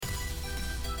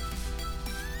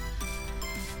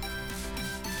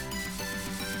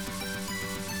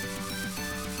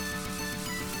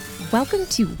Welcome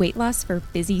to Weight Loss for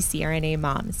Busy CRNA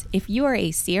Moms. If you are a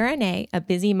CRNA, a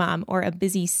busy mom, or a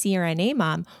busy CRNA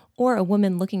mom, or a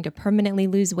woman looking to permanently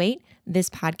lose weight, this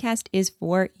podcast is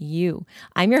for you.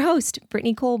 I'm your host,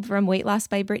 Brittany Kolb from Weight Loss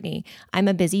by Brittany. I'm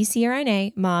a busy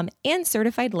CRNA, mom, and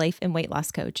certified life and weight loss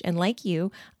coach. And like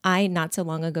you, I not so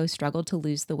long ago struggled to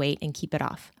lose the weight and keep it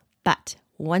off. But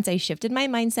once I shifted my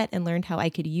mindset and learned how I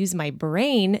could use my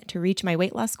brain to reach my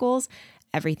weight loss goals,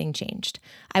 everything changed.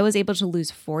 I was able to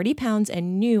lose 40 pounds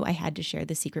and knew I had to share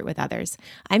the secret with others.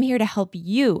 I'm here to help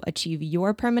you achieve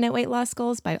your permanent weight loss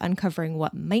goals by uncovering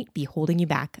what might be holding you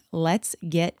back. Let's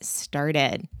get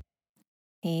started.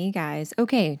 Hey guys.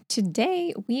 Okay,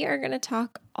 today we are going to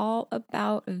talk all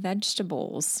about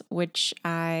vegetables, which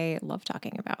I love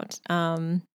talking about.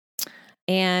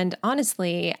 And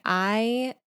honestly,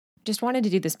 I just wanted to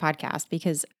do this podcast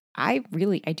because I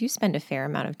do spend a fair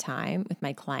amount of time with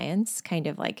my clients, kind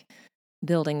of like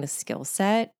building the skill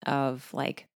set of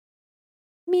like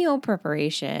meal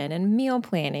preparation and meal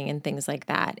planning and things like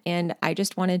that. And I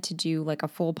just wanted to do like a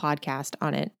full podcast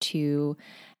on it to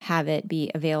have it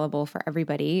be available for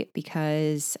everybody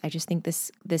because I just think this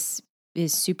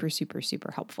is super, super,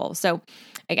 super helpful. So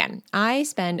again, I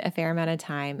spend a fair amount of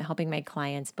time helping my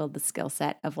clients build the skill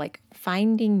set of like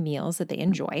finding meals that they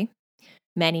enjoy,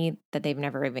 many that they've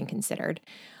never even considered,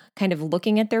 kind of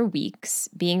looking at their weeks,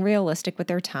 being realistic with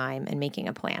their time, and making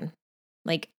a plan.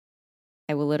 Like,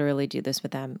 I will literally do this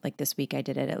with them. Like this week, I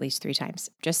did it at least 3 times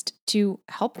just to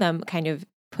help them kind of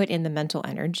put in the mental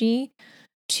energy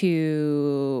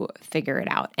to figure it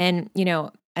out. And, you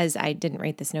know, as I didn't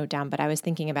write this note down, but I was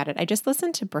thinking about it. I just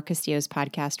listened to Brooke Castillo's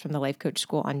podcast from the Life Coach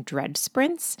School on dread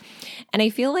sprints. And I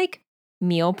feel like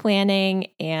meal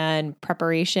planning and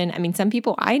preparation, I mean, some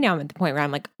people, I now am at the point where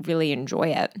I'm like, really enjoy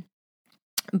it.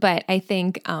 But I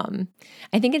think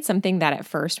it's something that at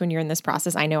first when you're in this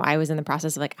process, I know I was in the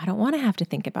process of like, I don't want to have to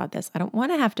think about this. I don't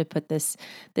want to have to put this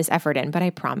effort in, but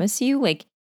I promise you, like,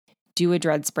 do a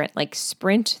dread sprint, like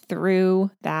sprint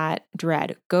through that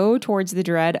dread, go towards the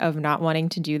dread of not wanting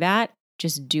to do that.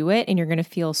 Just do it. And you're going to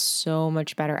feel so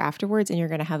much better afterwards. And you're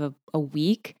going to have a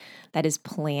week that is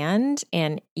planned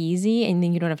and easy. And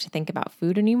then you don't have to think about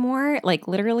food anymore. Like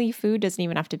literally food doesn't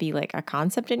even have to be like a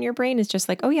concept in your brain. It's just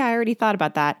like, oh yeah, I already thought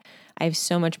about that. I have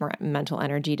so much more mental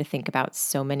energy to think about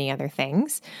so many other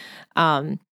things.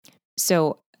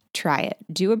 So try it.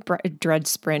 Do a dread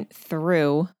sprint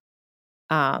through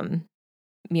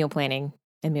meal planning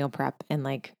and meal prep and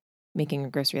like making a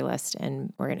grocery list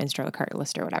or an Instacart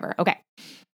list or whatever. Okay.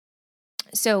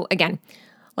 So again,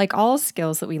 like all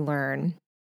skills that we learn,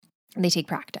 they take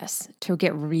practice to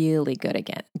get really good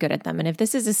at them. And if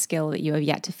this is a skill that you have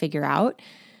yet to figure out,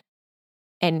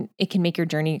 and it can make your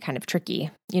journey kind of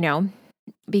tricky, you know,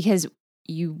 because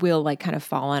you will like kind of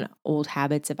fall on old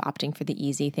habits of opting for the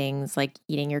easy things like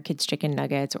eating your kids' chicken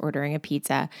nuggets or ordering a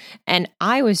pizza. And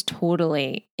I was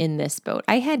totally in this boat.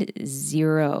 I had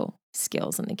zero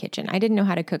skills in the kitchen. I didn't know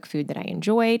how to cook food that I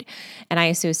enjoyed. And I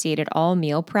associated all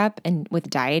meal prep and with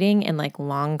dieting and like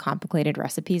long, complicated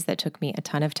recipes that took me a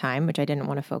ton of time, which I didn't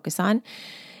want to focus on.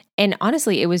 And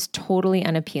honestly, it was totally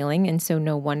unappealing. And so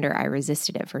no wonder I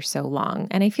resisted it for so long.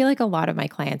 And I feel like a lot of my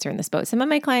clients are in this boat. Some of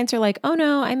my clients are like, oh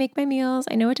no, I make my meals.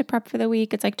 I know what to prep for the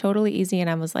week. It's like totally easy. And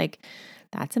I was like,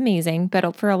 that's amazing.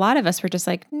 But for a lot of us, we're just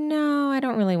like, no, I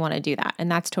don't really want to do that.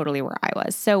 And that's totally where I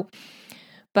was.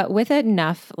 But with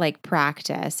enough like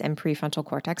practice and prefrontal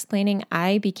cortex planning,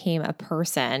 I became a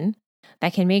person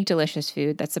that can make delicious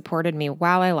food that supported me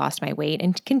while I lost my weight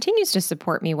and continues to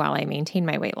support me while I maintain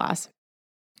my weight loss.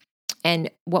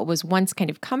 And what was once kind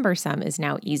of cumbersome is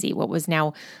now easy. What was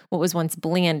once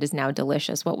bland is now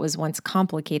delicious. What was once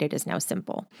complicated is now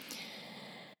simple.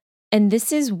 And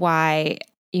this is why,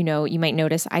 you know, you might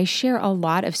notice I share a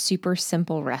lot of super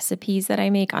simple recipes that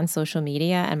I make on social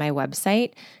media and my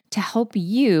website to help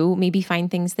you maybe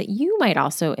find things that you might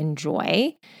also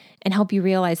enjoy and help you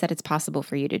realize that it's possible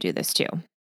for you to do this too.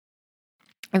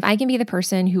 If I can be the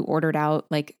person who ordered out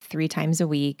like 3 times a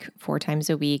week, 4 times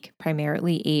a week,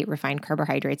 primarily ate refined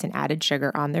carbohydrates and added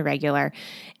sugar on the regular,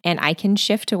 and I can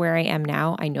shift to where I am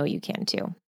now, I know you can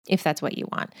too, if that's what you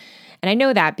want. And I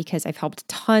know that because I've helped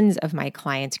tons of my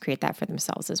clients create that for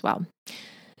themselves as well.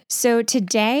 So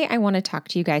today I want to talk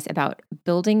to you guys about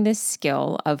building this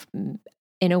skill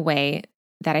in a way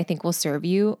that I think will serve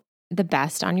you the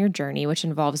best on your journey, which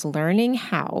involves learning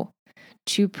how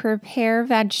to prepare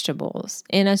vegetables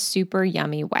in a super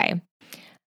yummy way.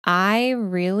 I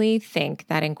really think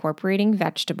that incorporating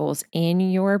vegetables in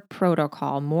your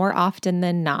protocol more often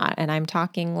than not, and I'm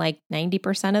talking like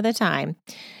 90% of the time,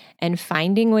 and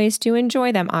finding ways to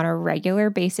enjoy them on a regular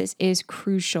basis is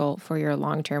crucial for your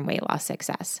long-term weight loss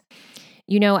success.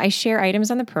 I share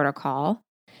items on the protocol,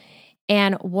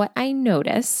 and what I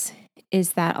notice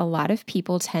is that a lot of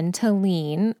people tend to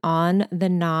lean on the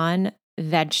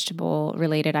non-vegetable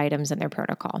related items in their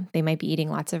protocol. They might be eating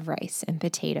lots of rice and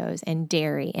potatoes and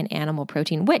dairy and animal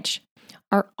protein, which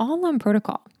are all on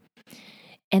protocol,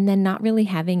 and then not really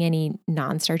having any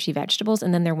non-starchy vegetables.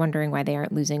 And then they're wondering why they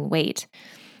aren't losing weight,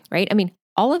 right? I mean,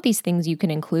 all of these things you can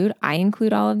include. I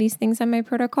include all of these things on my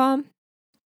protocol.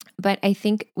 But I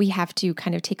think we have to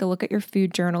kind of take a look at your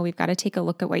food journal. We've got to take a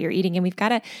look at what you're eating. And we've got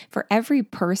to, for every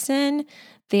person,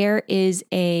 there is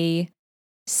a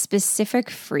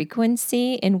specific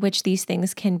frequency in which these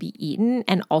things can be eaten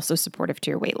and also supportive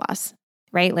to your weight loss,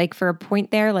 right? Like for a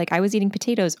point there, like I was eating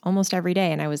potatoes almost every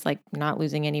day and I was like not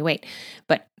losing any weight.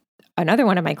 But another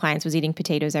one of my clients was eating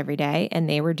potatoes every day and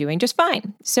they were doing just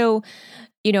fine. So,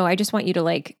 I just want you to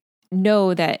like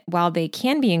know that while they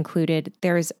can be included,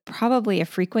 there's probably a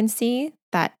frequency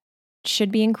that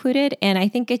should be included. And I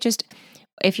think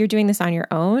if you're doing this on your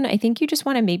own, I think you just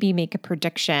want to maybe make a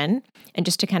prediction and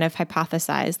just to kind of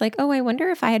hypothesize like, oh, I wonder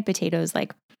if I had potatoes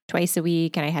like twice a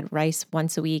week and I had rice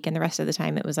once a week and the rest of the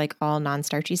time it was like all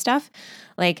non-starchy stuff.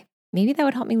 Like maybe that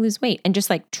would help me lose weight, and just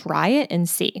like try it and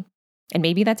see. And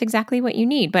maybe that's exactly what you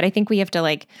need. But I think we have to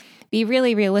like be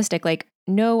really realistic. Like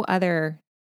no other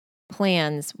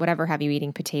plans would ever have you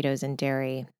eating potatoes and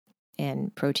dairy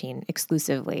and protein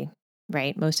exclusively,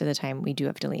 right? Most of the time we do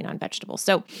have to lean on vegetables.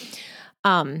 So,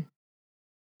 but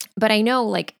I know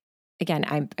like, again,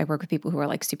 I work with people who are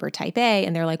like super type A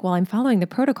and they're like, well, I'm following the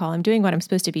protocol. I'm doing what I'm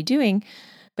supposed to be doing.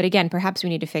 But again, perhaps we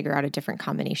need to figure out a different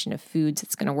combination of foods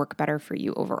that's going to work better for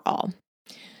you overall.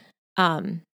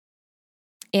 And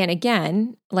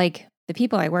again, like the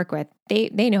people I work with, they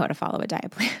know how to follow a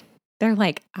diet plan. They're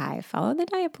like, I follow the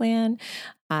diet plan.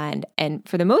 And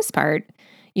for the most part,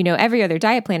 every other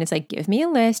diet plan, it's like, give me a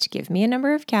list, give me a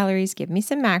number of calories, give me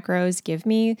some macros, give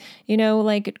me,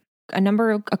 like a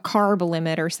carb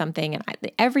limit or something. And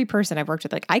every person I've worked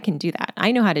with, like, I can do that.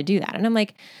 I know how to do that. And I'm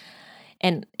like,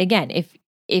 and again,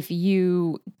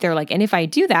 they're like, and if I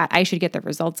do that, I should get the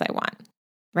results I want,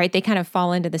 right? They kind of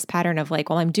fall into this pattern of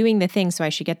like, well, I'm doing the thing, so I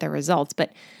should get the results.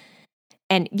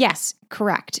 And yes,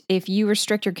 correct. If you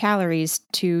restrict your calories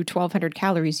to 1,200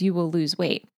 calories, you will lose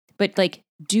weight. But like,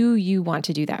 do you want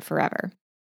to do that forever?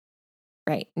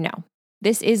 Right? No.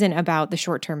 This isn't about the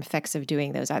short-term fix of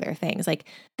doing those other things. Like,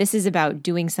 this is about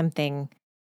doing something.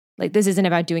 Like, this isn't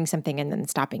about doing something and then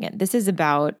stopping it. This is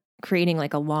about creating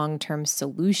like a long-term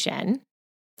solution.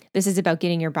 This is about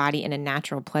getting your body in a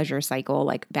natural pleasure cycle,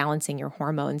 like balancing your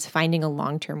hormones, finding a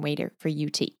long-term way for you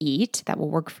to eat that will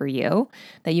work for you,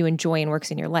 that you enjoy and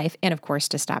works in your life. And of course,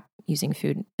 to stop using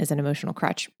food as an emotional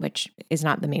crutch, which is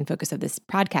not the main focus of this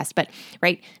podcast. But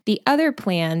right, the other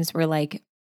plans were like,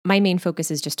 my main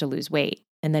focus is just to lose weight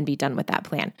and then be done with that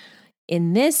plan.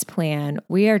 In this plan,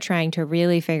 we are trying to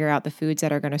really figure out the foods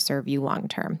that are going to serve you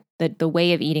long-term, the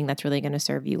way of eating that's really going to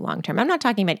serve you long-term. I'm not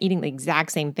talking about eating the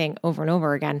exact same thing over and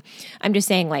over again. I'm just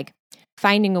saying like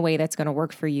finding a way that's going to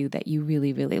work for you that you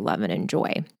really, really love and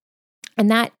enjoy.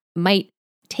 And that might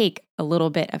take a little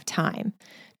bit of time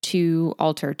to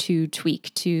alter, to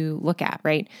tweak, to look at,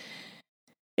 right?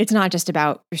 It's not just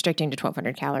about restricting to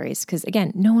 1,200 calories because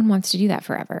again, no one wants to do that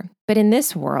forever. But in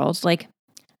this world, like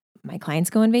my clients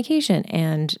go on vacation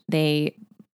and they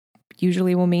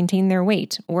usually will maintain their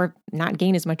weight or not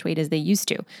gain as much weight as they used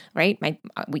to, right?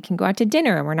 We can go out to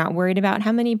dinner and we're not worried about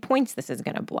how many points this is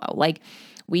going to blow. Like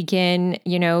we can,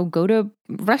 go to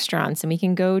restaurants and we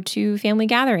can go to family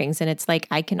gatherings and it's like,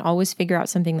 I can always figure out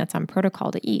something that's on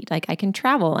protocol to eat. Like I can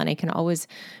travel and I can always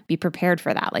be prepared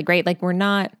for that. Like, right? Like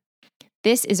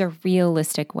this is a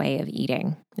realistic way of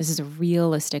eating. This is a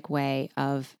realistic way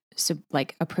of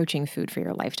approaching food for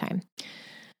your lifetime.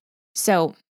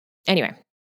 So anyway,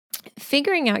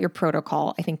 figuring out your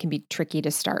protocol, I think can be tricky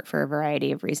to start for a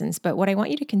variety of reasons. But what I want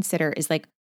you to consider is like,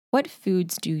 what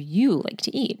foods do you like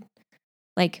to eat?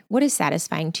 Like, what is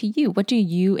satisfying to you? What do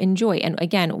you enjoy? And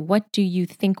again, what do you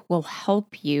think will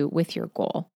help you with your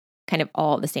goal? Kind of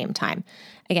all at the same time.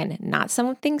 Again, not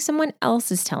something someone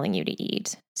else is telling you to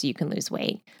eat so you can lose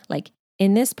weight. Like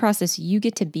in this process, you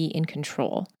get to be in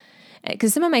control.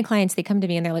 Because some of my clients, they come to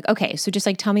me and they're like, okay, so just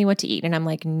like tell me what to eat. And I'm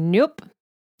like, nope,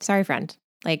 sorry, friend.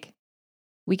 Like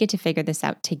we get to figure this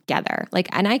out together. Like,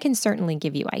 and I can certainly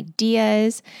give you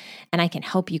ideas and I can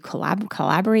help you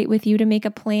collaborate with you to make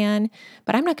a plan,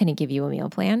 but I'm not going to give you a meal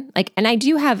plan. Like, and I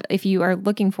do have, if you are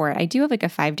looking for it, I do have like a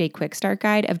 5-day quick start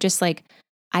guide of just like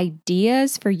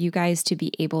ideas for you guys to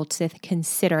be able to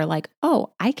consider like,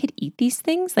 oh, I could eat these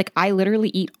things. Like I literally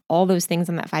eat all those things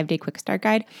on that 5-day quick start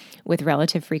guide with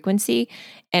relative frequency.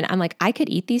 And I'm like, I could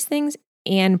eat these things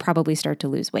and probably start to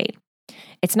lose weight.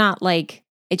 It's not like,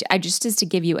 I just is to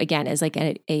give you again as like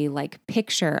a like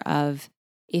picture of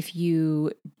if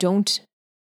you don't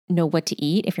know what to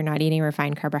eat, if you're not eating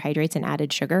refined carbohydrates and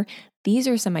added sugar, these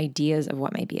are some ideas of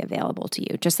what might be available to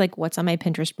you. Just like what's on my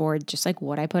Pinterest board, just like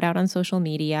what I put out on social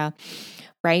media,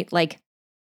 right? Like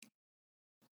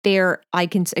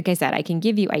like I said, I can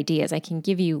give you ideas. I can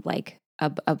give you like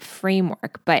a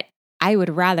framework, but I would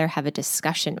rather have a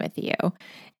discussion with you.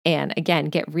 And again,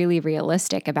 get really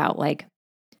realistic about like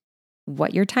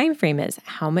what your time frame is,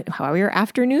 how are your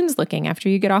afternoons looking after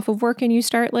you get off of work and you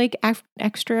start like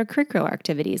extracurricular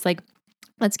activities. Like,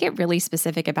 let's get really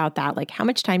specific about that. Like, how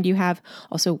much time do you have?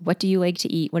 Also, what do you like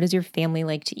to eat? What does your family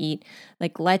like to eat?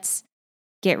 Like, let's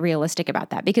get realistic about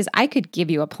that, because I could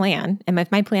give you a plan, and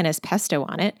if my plan has pesto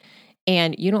on it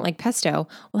and you don't like pesto,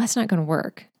 well, that's not going to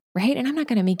work, right? And I'm not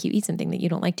going to make you eat something that you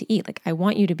don't like to eat. Like, I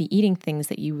want you to be eating things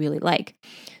that you really like.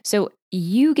 So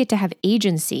you get to have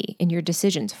agency in your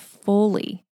decisions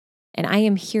fully. And I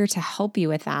am here to help you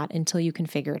with that until you can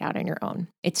figure it out on your own.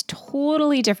 It's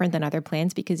totally different than other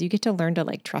plans because you get to learn to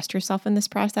like trust yourself in this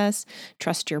process,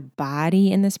 trust your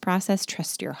body in this process,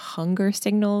 trust your hunger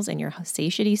signals and your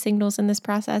satiety signals in this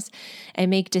process, and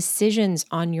make decisions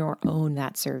on your own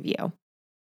that serve you.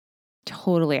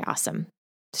 Totally awesome.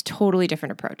 It's a totally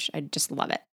different approach. I just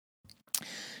love it.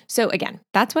 So again,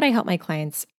 that's what I help my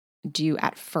clients do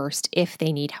at first if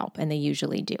they need help, and they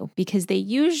usually do, because they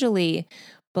usually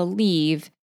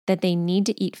believe that they need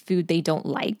to eat food they don't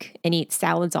like and eat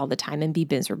salads all the time and be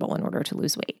miserable in order to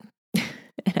lose weight.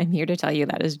 And I'm here to tell you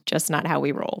that is just not how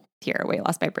we roll here at Weight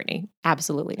Loss by Brittany.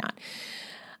 Absolutely not.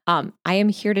 I am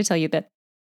here to tell you that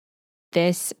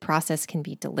this process can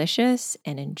be delicious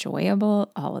and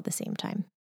enjoyable all at the same time,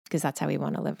 because that's how we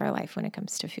want to live our life when it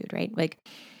comes to food, right? Like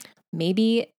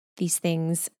maybe these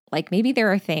things, like maybe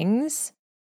there are things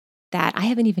that I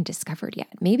haven't even discovered yet.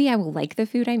 Maybe I will like the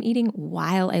food I'm eating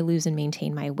while I lose and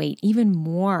maintain my weight even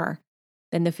more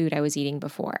than the food I was eating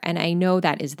before. And I know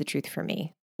that is the truth for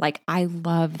me. Like I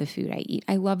love the food I eat.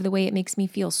 I love the way it makes me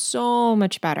feel so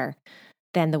much better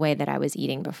than the way that I was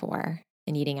eating before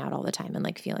and eating out all the time and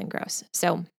like feeling gross.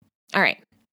 So, all right.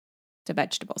 So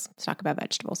vegetables. Let's talk about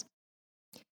vegetables.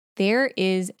 There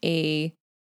is a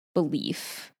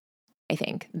belief, I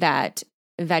think, that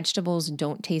vegetables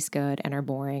don't taste good and are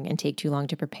boring and take too long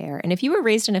to prepare. And if you were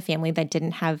raised in a family that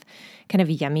didn't have kind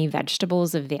of yummy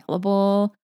vegetables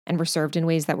available and were served in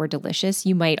ways that were delicious,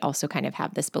 you might also kind of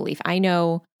have this belief. I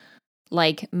know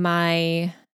like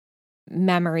my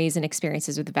memories and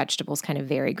experiences with vegetables kind of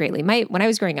vary greatly. When I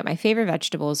was growing up, my favorite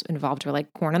vegetables involved were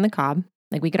like corn on the cob.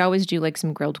 Like we could always do like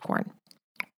some grilled corn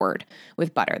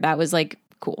with butter. That was like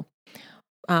cool.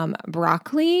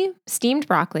 Broccoli, steamed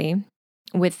broccoli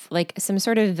with like some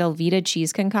sort of Velveeta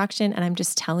cheese concoction. And I'm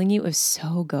just telling you, it was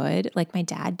so good. Like my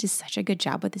dad does such a good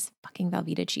job with this fucking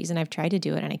Velveeta cheese. And I've tried to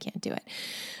do it and I can't do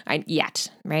it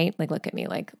yet, right? Like look at me,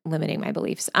 like limiting my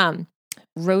beliefs.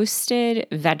 Roasted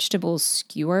vegetable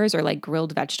skewers or like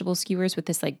grilled vegetable skewers with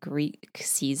this like Greek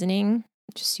seasoning,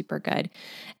 which is super good.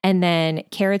 And then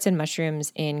carrots and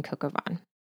mushrooms in coq au vin.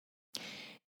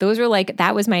 Those were like,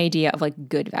 that was my idea of like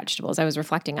good vegetables. I was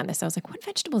reflecting on this. I was like, what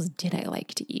vegetables did I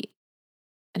like to eat?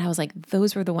 And I was like,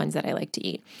 those were the ones that I like to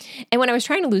eat. And when I was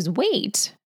trying to lose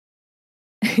weight,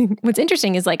 what's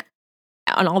interesting is like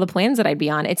on all the plans that I'd be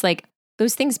on, it's like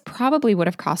those things probably would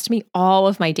have cost me all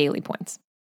of my daily points.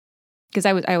 Because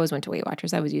I always went to Weight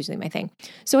Watchers. That was usually my thing.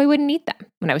 So I wouldn't eat them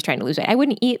when I was trying to lose weight. I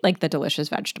wouldn't eat like the delicious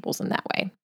vegetables in that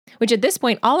way, which at this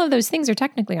point, all of those things are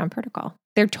technically on protocol.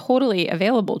 They're totally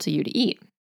available to you to eat.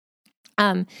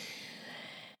 And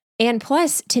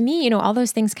plus, to me, all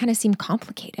those things kind of seem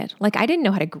complicated. Like I didn't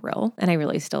know how to grill, and I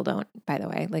really still don't, by the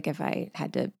way. Like if I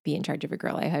had to be in charge of a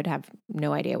grill, I would have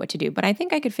no idea what to do, but I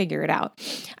think I could figure it out.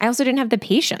 I also didn't have the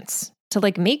patience to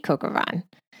like make coq au vin.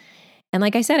 And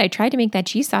like I said, I tried to make that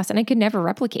cheese sauce and I could never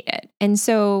replicate it. And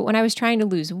so when I was trying to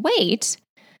lose weight,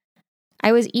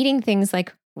 I was eating things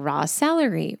like raw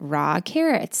celery, raw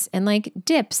carrots, and like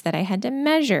dips that I had to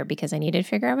measure because I needed to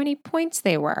figure out how many points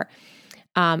they were.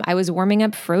 I was warming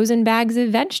up frozen bags of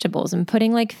vegetables and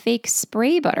putting like fake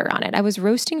spray butter on it. I was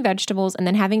roasting vegetables and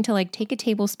then having to like take a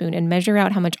tablespoon and measure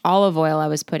out how much olive oil I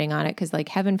was putting on it because like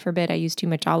heaven forbid I used too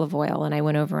much olive oil and I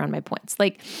went over on my points.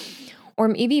 Like, or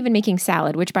maybe even making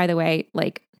salad, which by the way,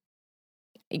 like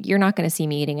you're not going to see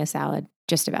me eating a salad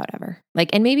just about ever. Like,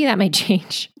 and maybe that might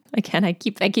change. Again, I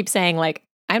keep saying like,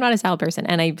 I'm not a salad person,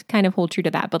 and I kind of hold true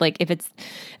to that. But like, if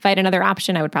I had another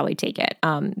option, I would probably take it.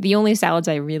 The only salads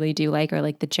I really do like are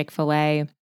like the Chick-fil-A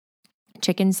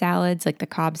chicken salads, like the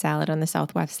Cobb salad and the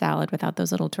Southwest salad without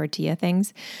those little tortilla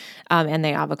things, and the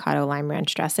avocado lime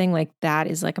ranch dressing. Like that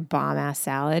is like a bomb ass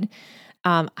salad.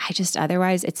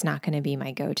 Otherwise it's not going to be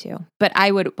my go-to. But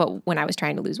when I was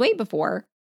trying to lose weight before,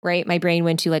 right, my brain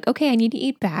went to like, okay, I need to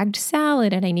eat bagged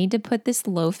salad and I need to put this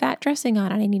low-fat dressing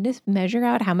on and I need to measure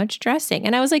out how much dressing.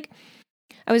 And I was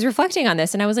reflecting on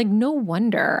this and I was like, no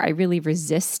wonder I really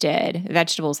resisted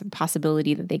vegetables, the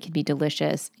possibility that they could be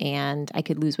delicious and I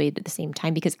could lose weight at the same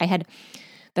time, because I had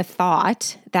the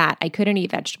thought that I couldn't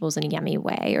eat vegetables in a yummy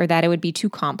way or that it would be too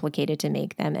complicated to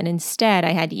make them. And instead,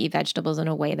 I had to eat vegetables in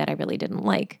a way that I really didn't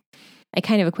like. I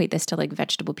kind of equate this to like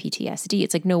vegetable PTSD.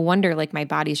 It's like, no wonder like my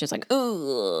body's just like,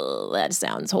 oh, that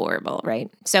sounds horrible, right?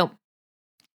 So,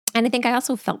 and I think I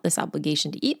also felt this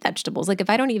obligation to eat vegetables. Like if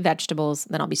I don't eat vegetables,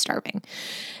 then I'll be starving.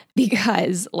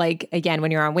 Because like, again,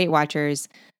 when you're on Weight Watchers,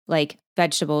 like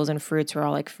vegetables and fruits were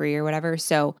all like free or whatever.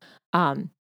 So,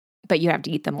 but you have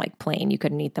to eat them like plain. You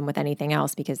couldn't eat them with anything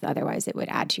else because otherwise it would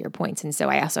add to your points. And so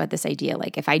I also had this idea,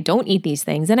 like if I don't eat these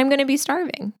things, then I'm going to be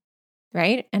starving,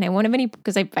 right? And I won't have any,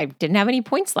 because I didn't have any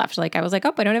points left. Like I was like,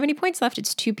 oh, I don't have any points left.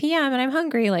 It's 2 p.m. and I'm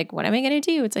hungry. Like, what am I going to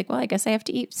do? It's like, well, I guess I have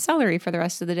to eat celery for the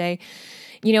rest of the day.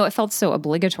 You know, it felt so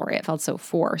obligatory. It felt so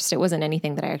forced. It wasn't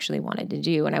anything that I actually wanted to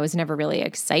do. And I was never really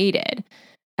excited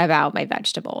about my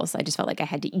vegetables. I just felt like I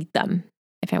had to eat them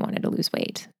if I wanted to lose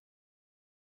weight.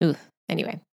 Ugh.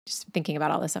 Anyway, just thinking about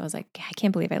all this, I was like, I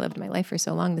can't believe I lived my life for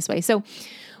so long this way. So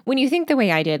when you think the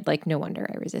way I did, like no wonder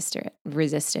I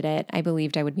resisted it. I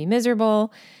believed I would be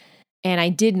miserable. And I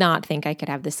did not think I could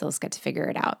have the skills to figure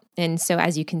it out. And so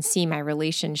as you can see, my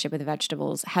relationship with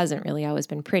vegetables hasn't really always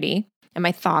been pretty. And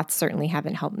my thoughts certainly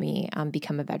haven't helped me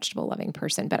become a vegetable-loving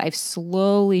person. But I've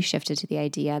slowly shifted to the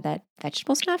idea that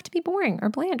vegetables don't have to be boring or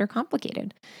bland or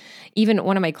complicated. Even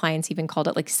one of my clients even called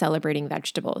it like celebrating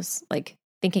vegetables, like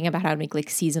thinking about how to make like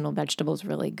seasonal vegetables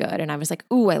really good. And I was like,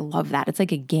 ooh, I love that. It's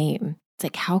like a game. It's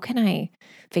like, how can I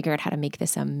figure out how to make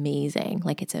this amazing?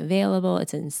 Like it's available,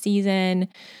 it's in season.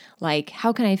 Like,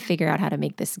 how can I figure out how to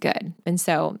make this good? And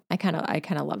so I kind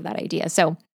of love that idea.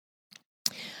 So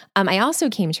I also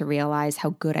came to realize how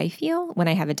good I feel when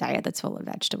I have a diet that's full of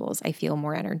vegetables. I feel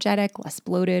more energetic, less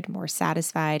bloated, more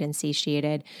satisfied and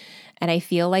satiated. And I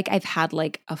feel like I've had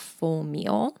like a full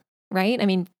meal, right? I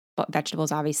mean,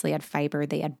 vegetables obviously add fiber,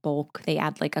 they add bulk, they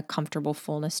add like a comfortable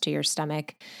fullness to your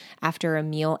stomach after a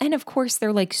meal. And of course,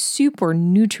 they're like super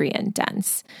nutrient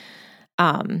dense.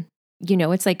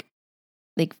 It's like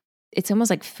it's almost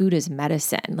like food is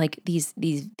medicine. Like these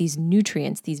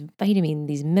nutrients, these vitamins,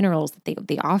 these minerals that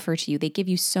they offer to you, they give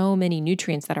you so many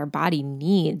nutrients that our body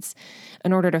needs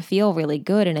in order to feel really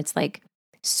good. And it's like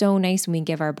so nice when we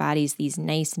give our bodies these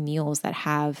nice meals that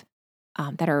have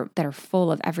that are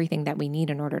full of everything that we need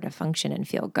in order to function and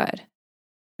feel good,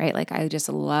 right? Like I just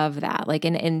love that. Like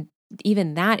and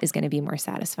even that is going to be more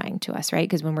satisfying to us, right?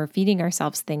 Because when we're feeding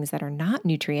ourselves things that are not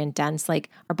nutrient dense, like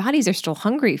our bodies are still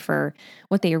hungry for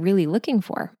what they are really looking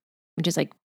for, which is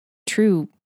like true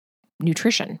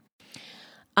nutrition.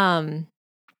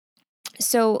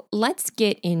 So let's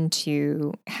get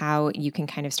into how you can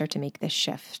kind of start to make this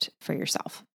shift for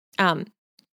yourself.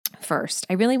 First,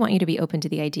 I really want you to be open to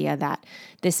the idea that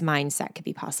this mindset could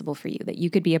be possible for you, that you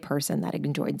could be a person that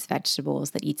enjoys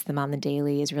vegetables, that eats them on the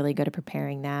daily, is really good at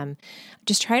preparing them.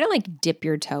 Just try to like dip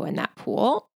your toe in that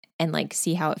pool and like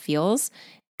see how it feels,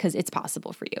 because it's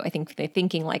possible for you. I think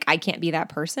thinking like, I can't be that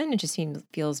person, it just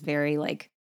feels very like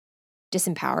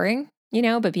disempowering,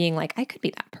 but being like, I could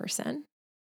be that person.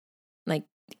 Like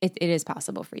it is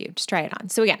possible for you. Just try it on.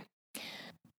 So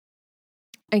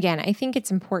Again, I think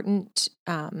it's important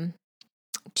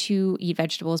to eat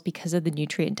vegetables because of the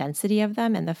nutrient density of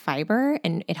them and the fiber,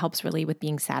 and it helps really with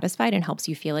being satisfied and helps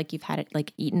you feel like you've had it,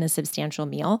 like eaten a substantial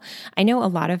meal. I know a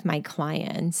lot of my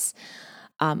clients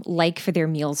like for their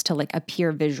meals to like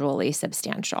appear visually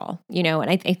substantial, and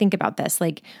I think about this,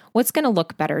 like what's going to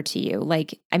look better to you?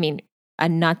 Like, I mean, a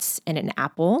nuts and an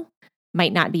apple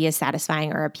might not be as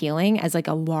satisfying or appealing as like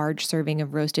a large serving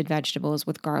of roasted vegetables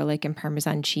with garlic and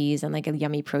Parmesan cheese and like a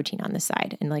yummy protein on the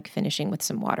side and like finishing with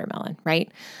some watermelon,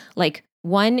 right? Like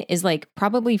one is like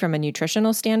probably from a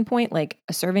nutritional standpoint, like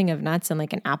a serving of nuts and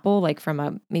like an apple, like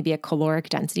from maybe a caloric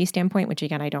density standpoint, which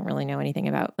again, I don't really know anything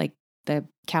about like the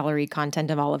calorie content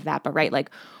of all of that. But right,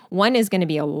 like one is going to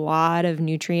be a lot of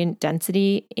nutrient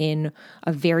density in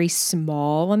a very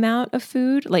small amount of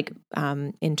food, like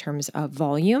in terms of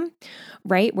volume,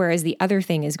 right? Whereas the other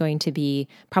thing is going to be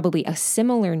probably a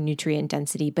similar nutrient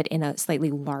density, but in a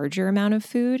slightly larger amount of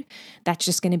food. That's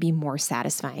just going to be more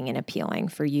satisfying and appealing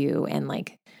for you and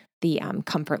like the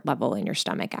comfort level in your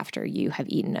stomach after you have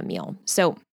eaten a meal.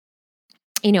 So,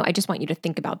 I just want you to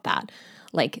think about that.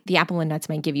 Like the apple and nuts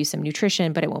might give you some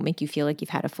nutrition, but it won't make you feel like you've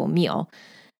had a full meal.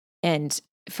 And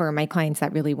for my clients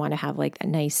that really want to have like a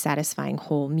nice, satisfying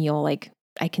whole meal, like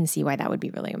I can see why that would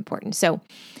be really important. So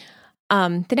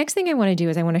the next thing I want to do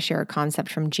is I want to share a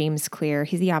concept from James Clear.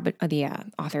 He's the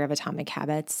author of Atomic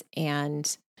Habits.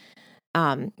 And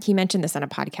he mentioned this on a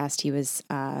podcast he was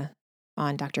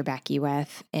on Dr. Becky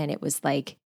with. And it was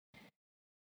like,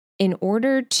 in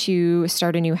order to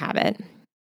start a new habit,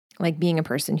 like being a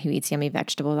person who eats yummy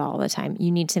vegetables all the time, you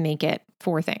need to make it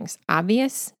 4 things: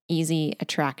 obvious, easy,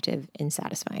 attractive, and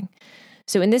satisfying.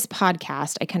 So in this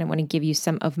podcast, I kind of want to give you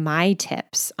some of my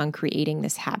tips on creating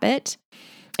this habit.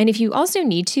 And if you also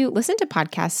need to, listen to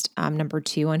podcast number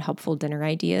 2 on helpful dinner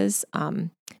ideas,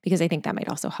 because I think that might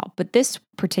also help. But this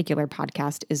particular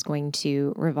podcast is going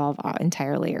to revolve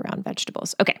entirely around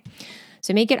vegetables. Okay,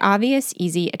 so make it obvious,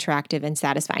 easy, attractive, and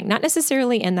satisfying. Not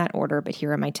necessarily in that order, but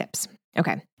here are my tips.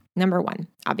 Okay. Number 1,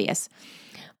 obvious.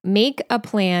 Make a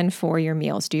plan for your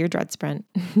meals. Do your dread sprint.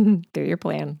 Do your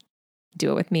plan.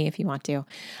 Do it with me if you want to.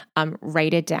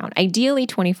 Write it down. Ideally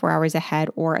 24 hours ahead,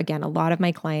 or again, a lot of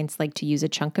my clients like to use a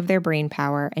chunk of their brain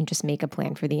power and just make a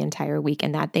plan for the entire week.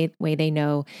 And that way they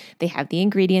know they have the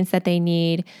ingredients that they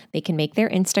need. They can make their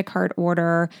Instacart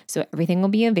order, so everything will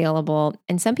be available.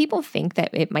 And some people think that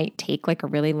it might take like a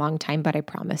really long time, but I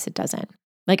promise it doesn't.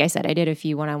 Like I said, I did a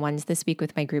few one-on-ones this week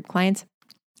with my group clients.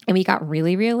 And we got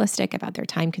really realistic about their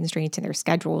time constraints and their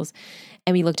schedules.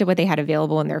 And we looked at what they had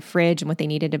available in their fridge and what they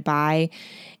needed to buy.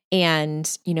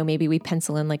 And, maybe we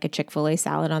pencil in like a Chick-fil-A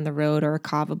salad on the road or a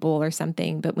kava bowl or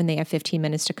something. But when they have 15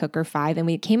 minutes to cook or 5, and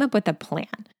we came up with a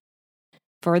plan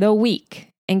for the week.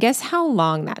 And guess how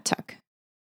long that took?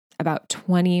 About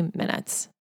 20 minutes.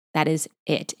 That is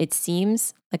it. It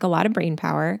seems like a lot of brain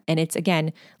power. And it's,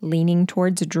 again, leaning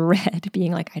towards dread,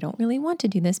 being like, I don't really want to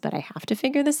do this, but I have to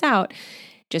figure this out.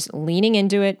 Just leaning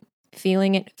into it,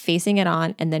 feeling it, facing it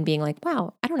on, and then being like,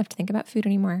 wow, I don't have to think about food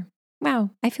anymore. Wow,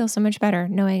 I feel so much better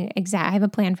knowing I have a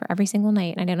plan for every single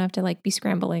night and I don't have to like be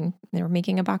scrambling or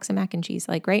making a box of mac and cheese,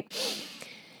 like, right?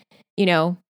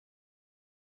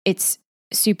 It's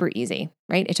super easy,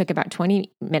 right? It took about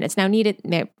 20 minutes. Now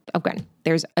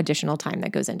there's additional time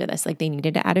that goes into this. Like they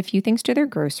needed to add a few things to their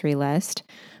grocery list,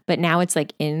 but now it's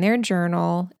like in their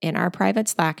journal, in our private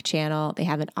Slack channel, they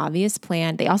have an obvious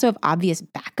plan. They also have obvious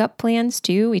backup plans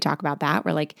too. We talk about that.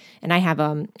 And I have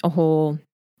a whole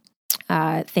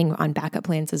thing on backup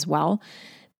plans as well.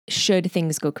 Should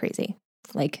things go crazy,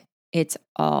 like it's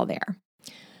all there.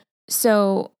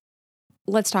 So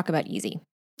let's talk about easy.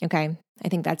 Okay. I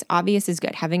think that's obvious is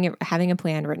good. Having a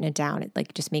plan, written it down, it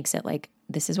like just makes it like,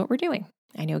 this is what we're doing.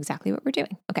 I know exactly what we're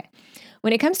doing. Okay.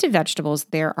 When it comes to vegetables,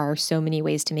 there are so many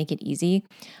ways to make it easy.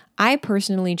 I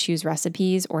personally choose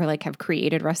recipes or like have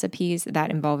created recipes that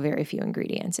involve very few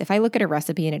ingredients. If I look at a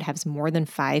recipe and it has more than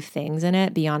 5 things in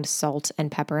it beyond salt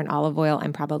and pepper and olive oil,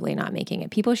 I'm probably not making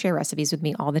it. People share recipes with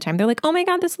me all the time. They're like, oh my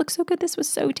God, this looks so good. This was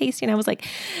so tasty. And I was like,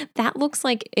 that looks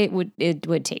like it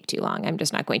would take too long. I'm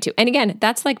just not going to. And again,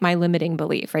 that's like my limiting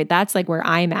belief, right? That's like where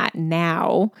I'm at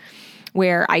now,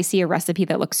 where I see a recipe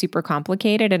that looks super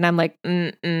complicated and I'm like,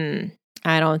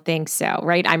 I don't think so,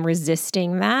 right? I'm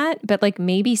resisting that. But like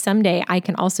maybe someday I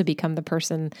can also become the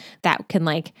person that can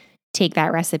like take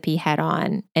that recipe head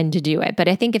on and to do it. But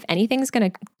I think if anything's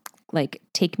going to like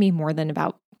take me more than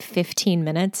about 15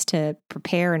 minutes to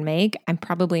prepare and make, I'm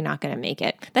probably not going to make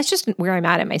it. That's just where I'm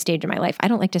at my stage in my life. I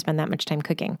don't like to spend that much time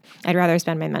cooking. I'd rather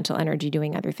spend my mental energy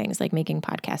doing other things like making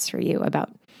podcasts for you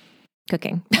about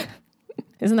cooking.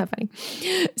 Isn't that funny?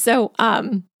 So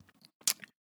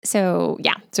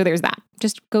there's that.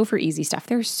 Just go for easy stuff.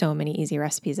 There's so many easy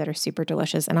recipes that are super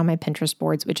delicious. And on my Pinterest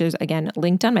boards, which is again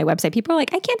linked on my website, people are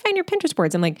like, I can't find your Pinterest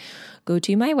boards. I'm like, go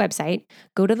to my website,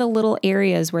 go to the little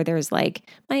areas where there's like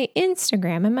my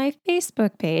Instagram and my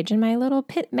Facebook page and my little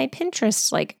my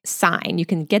Pinterest like sign. You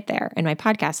can get there, and my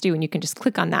podcast too, and you can just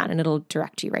click on that and it'll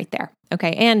direct you right there.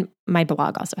 Okay. And my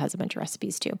blog also has a bunch of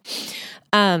recipes too.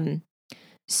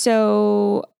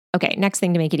 Okay, next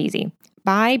thing to make it easy.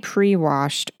 Buy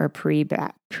pre-washed or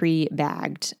pre-cut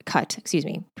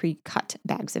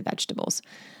bags of vegetables.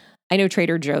 I know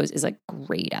Trader Joe's is like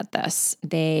great at this.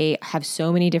 They have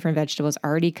so many different vegetables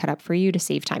already cut up for you to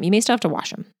save time. You may still have to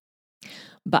wash them,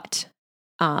 but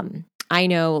I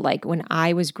know like when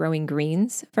I was growing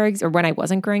greens, or when I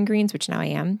wasn't growing greens, which now I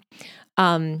am,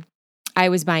 I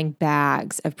was buying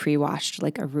bags of pre-washed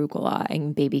like arugula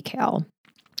and baby kale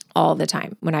all the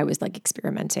time when I was like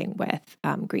experimenting with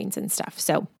greens and stuff.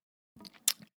 So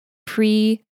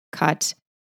pre-cut,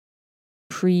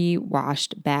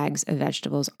 pre-washed bags of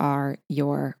vegetables are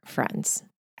your friends.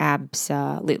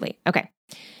 Absolutely. Okay.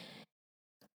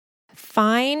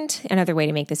 Find another way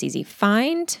to make this easy.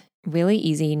 Find really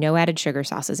easy, no added sugar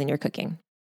sauces in your cooking.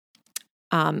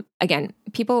 Again,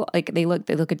 people like they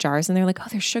look at jars and they're like, oh,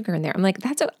 there's sugar in there. I'm like,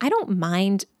 I don't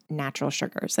mind natural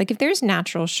sugars. Like if there's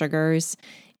natural sugars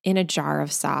in a jar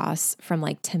of sauce from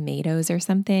like tomatoes or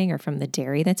something, or from the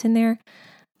dairy that's in there,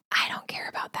 I don't care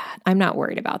about that. I'm not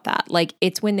worried about that. Like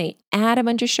it's when they add a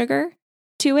bunch of sugar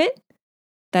to it,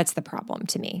 that's the problem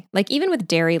to me. Like even with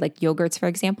dairy, like yogurts, for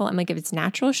example, I'm like, if it's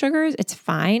natural sugars, it's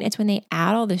fine. It's when they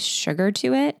add all this sugar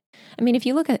to it. I mean, if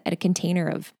you look at a container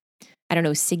of, I don't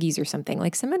know, Siggi's or something,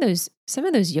 like some of those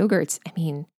yogurts, I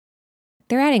mean,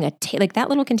 they're adding like that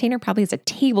little container probably has a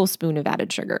tablespoon of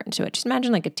added sugar into it. Just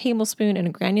imagine like a tablespoon in a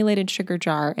granulated sugar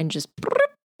jar and just,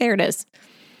 there it is.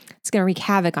 It's going to wreak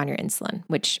havoc on your insulin,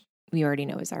 which we already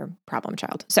know is our problem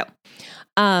child. So,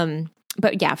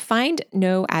 but yeah, find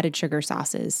no added sugar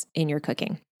sauces in your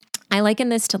cooking. I liken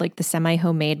this to like the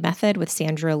semi-homemade method with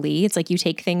Sandra Lee. It's like you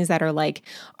take things that are like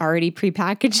already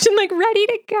prepackaged and like ready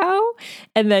to go,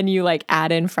 and then you like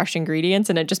add in fresh ingredients,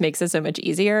 and it just makes it so much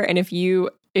easier. And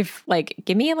if like,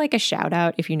 give me like a shout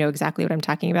out if you know exactly what I'm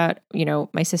talking about. You know,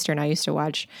 my sister and I used to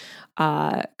watch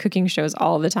cooking shows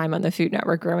all the time on the Food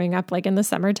Network growing up, like in the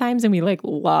summer times, and we like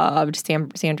loved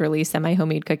Sandra Lee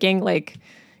semi-homemade cooking. Like,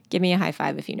 give me a high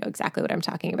five if you know exactly what I'm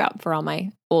talking about for all my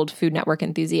old Food Network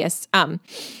enthusiasts.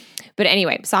 But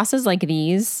anyway, sauces like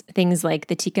these, things like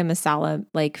the tikka masala,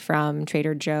 like from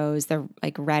Trader Joe's, the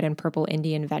like red and purple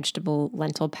Indian vegetable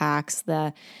lentil packs,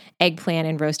 the eggplant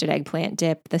and roasted eggplant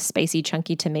dip, the spicy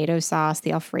chunky tomato sauce,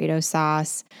 the Alfredo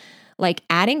sauce, like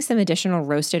adding some additional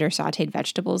roasted or sauteed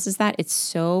vegetables it's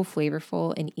so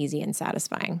flavorful and easy and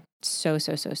satisfying. So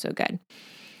good.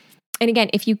 And again,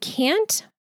 if you can't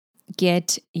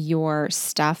get your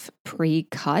stuff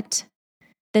pre-cut,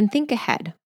 then think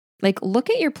ahead. Like look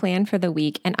at your plan for the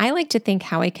week. And I like to think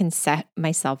how I can set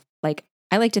myself,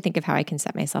 I like to think of how I can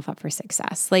set myself up for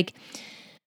success. Like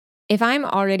if I'm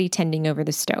already tending over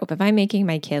the stove, if I'm making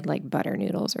my kid like butter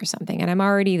noodles or something, and I'm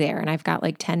already there and I've got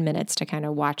like 10 minutes to kind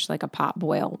of watch like a pot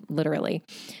boil, literally,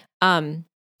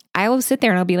 I will sit there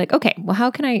and I'll be like, okay, well,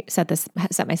 how can I set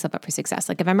myself up for success?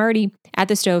 Like if I'm already at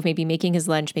the stove, maybe making his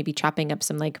lunch, maybe chopping up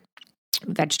some like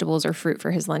vegetables or fruit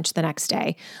for his lunch the next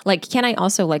day. Like, can I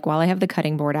also like, while I have the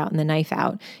cutting board out and the knife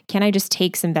out, can I just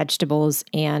take some vegetables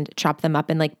and chop them up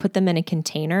and like put them in a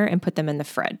container and put them in the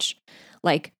fridge?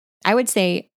 Like I would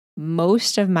say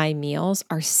most of my meals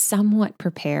are somewhat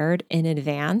prepared in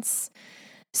advance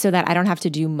so that I don't have to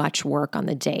do much work on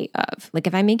the day of. Like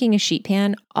if I'm making a sheet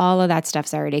pan, all of that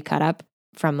stuff's already cut up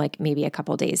from like maybe a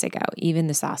couple days ago. Even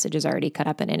the sausage is already cut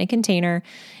up and in a container,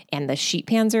 and the sheet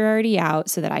pans are already out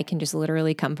so that I can just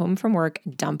literally come home from work,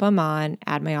 dump them on,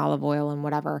 add my olive oil and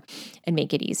whatever, and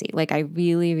make it easy. Like I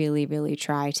really, really, really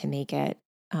try to make it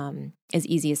as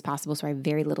easy as possible so I have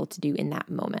very little to do in that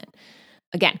moment.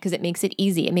 Again, because it makes it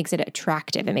easy. It makes it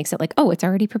attractive. It makes it like, oh, it's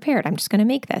already prepared. I'm just going to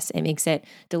make this. It makes it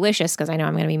delicious because I know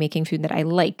I'm going to be making food that I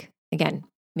like. Again,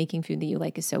 making food that you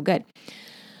like is so good.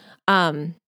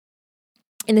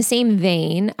 In the same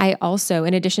vein, I also,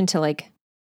 in addition to like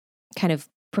kind of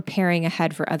preparing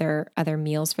ahead for other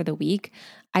meals for the week,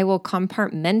 I will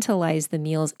compartmentalize the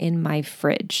meals in my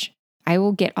fridge. I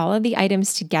will get all of the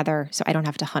items together so I don't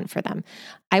have to hunt for them.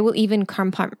 I will even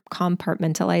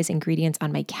compartmentalize ingredients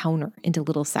on my counter into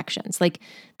little sections. Like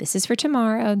this is for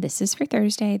tomorrow, this is for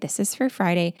Thursday, this is for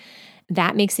Friday.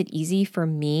 That makes it easy for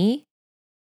me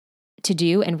to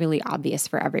do and really obvious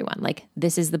for everyone. Like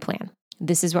this is the plan.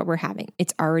 This is what we're having.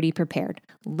 It's already prepared.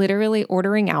 Literally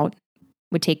ordering out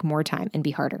would take more time and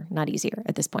be harder, not easier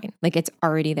at this point. Like it's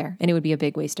already there, and it would be a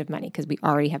big waste of money because we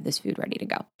already have this food ready to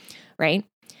go, right?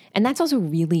 And that's also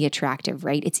really attractive,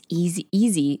 right? It's easy.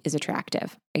 Easy is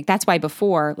attractive. Like that's why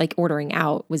before, like ordering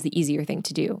out was the easier thing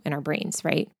to do in our brains,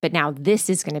 right? But now this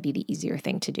is going to be the easier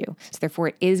thing to do. So therefore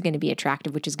it is going to be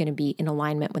attractive, which is going to be in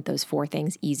alignment with those four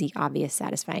things: easy, obvious,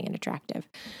 satisfying, and attractive,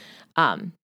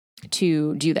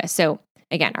 to do this. So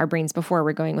again, our brains before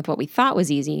were going with what we thought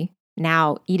was easy.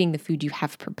 Now eating the food you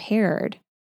have prepared,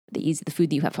 the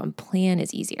food that you have on plan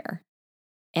is easier.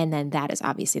 And then that is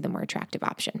obviously the more attractive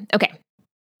option. Okay.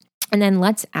 And then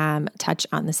let's touch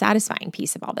on the satisfying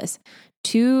piece of all this.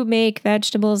 To make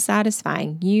vegetables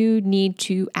satisfying, you need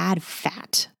to add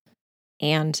fat.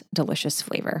 and delicious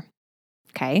flavor.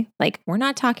 Okay. Like we're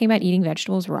not talking about eating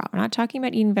vegetables raw. We're not talking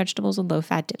about eating vegetables with low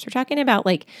fat dips. We're talking about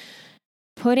like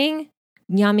putting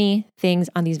yummy things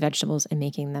on these vegetables and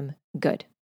making them good.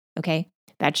 Okay.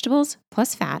 Vegetables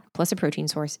plus fat plus a protein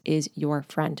source is your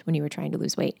friend when you are trying to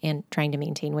lose weight and trying to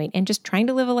maintain weight and just trying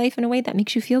to live a life in a way that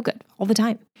makes you feel good all the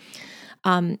time.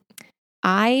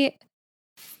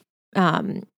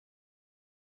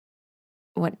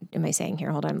 What am I saying here?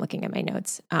 Hold on, I'm looking at my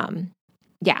notes.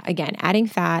 Again, adding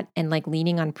fat and like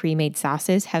leaning on pre-made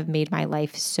sauces have made my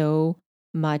life so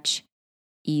much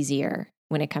easier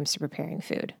when it comes to preparing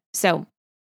food. So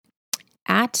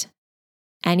at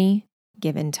any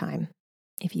given time,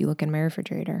 if you look in my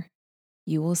refrigerator,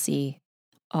 you will see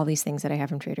all these things that I have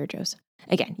from Trader Joe's.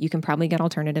 Again, you can probably get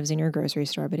alternatives in your grocery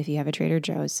store, but if you have a Trader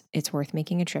Joe's, it's worth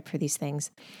making a trip for these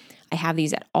things. I have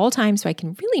these at all times, so I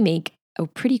can really make a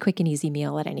pretty quick and easy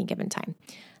meal at any given time.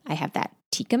 I have that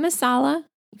tikka masala.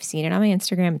 You've seen it on my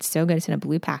Instagram. It's so good. It's in a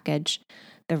blue package.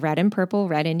 The red and purple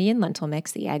red Indian lentil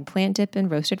mix, the eggplant dip and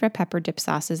roasted red pepper dip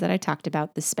sauces that I talked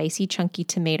about, the spicy chunky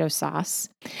tomato sauce.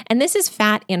 And this is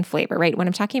fat and flavor, right? When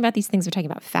I'm talking about these things, we're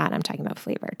talking about fat. I'm talking about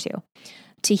flavor too.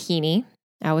 Tahini.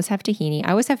 I always have tahini.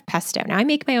 I always have pesto. Now I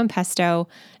make my own pesto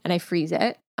and I freeze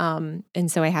it. And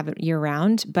so I have it year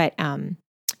round, but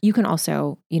you can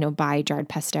also, buy jarred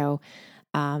pesto.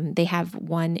 They have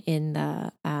one in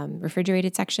the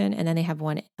refrigerated section, and then they have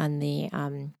one on the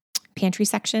pantry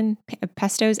section of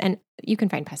pestos. And you can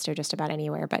find pesto just about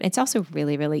anywhere, but it's also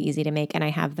really, really easy to make. And I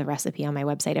have the recipe on my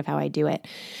website of how I do it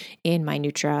in my my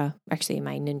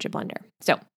Ninja blender.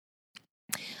 So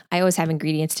I always have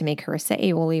ingredients to make harissa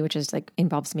aioli, which is like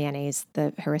involves mayonnaise,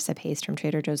 the harissa paste from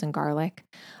Trader Joe's, and garlic,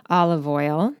 olive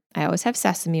oil. I always have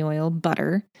sesame oil,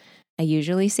 butter. I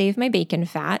usually save my bacon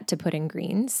fat to put in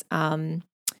greens.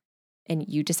 And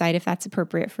you decide if that's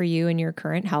appropriate for you and your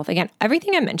current health. Again,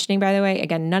 everything I'm mentioning, by the way,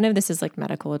 again, none of this is like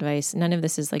medical advice. None of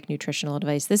this is like nutritional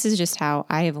advice. This is just how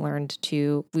I have learned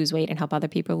to lose weight and help other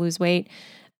people lose weight,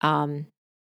 and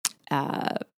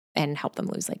help them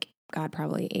lose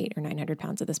probably 800 or 900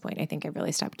 pounds at this point. I think I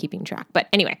really stopped keeping track. But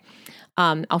anyway,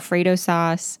 Alfredo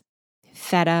sauce,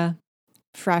 feta,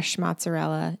 fresh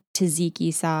mozzarella,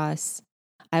 tzatziki sauce.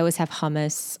 I always have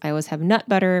hummus. I always have nut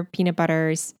butter, peanut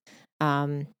butters.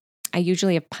 I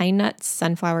usually have pine nuts,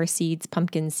 sunflower seeds,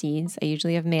 pumpkin seeds. I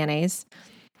usually have mayonnaise.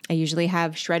 I usually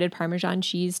have shredded Parmesan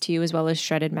cheese too, as well as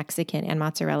shredded Mexican and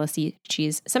mozzarella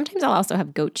cheese. Sometimes I'll also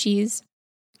have goat cheese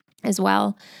as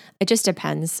well. It just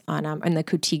depends on and the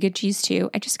Cotiga cheese too.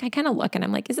 I kind of look and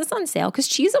I'm like, is this on sale? Because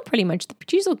cheese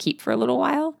will keep for a little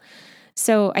while.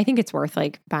 So I think it's worth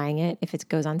like buying it if it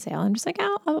goes on sale. I'm just like,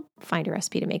 I'll find a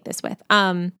recipe to make this with.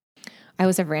 I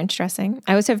always have ranch dressing.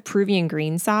 I always have Peruvian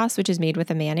green sauce, which is made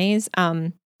with a mayonnaise.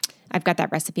 I've got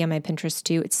that recipe on my Pinterest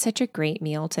too. It's such a great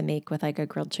meal to make with like a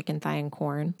grilled chicken thigh and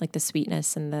corn. Like the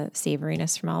sweetness and the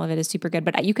savoriness from all of it is super good.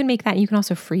 But you can make that and you can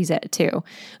also freeze it too.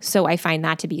 So I find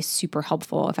that to be super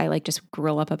helpful if I like just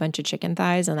grill up a bunch of chicken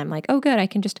thighs and I'm like, oh good, I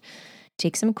can just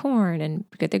take some corn and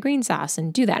get the green sauce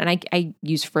and do that. And I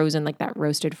use frozen, like that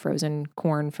roasted frozen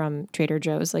corn from Trader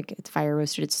Joe's. Like it's fire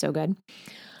roasted. It's so good.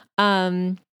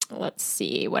 Let's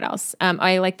see what else.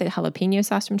 I like the jalapeno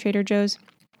sauce from Trader Joe's.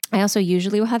 I also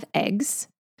usually will have eggs,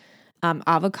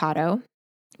 avocado,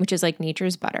 which is like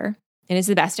nature's butter, and it's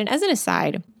the best. And as an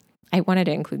aside, I wanted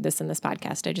to include this in this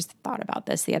podcast. I just thought about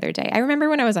this the other day. I remember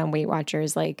when I was on Weight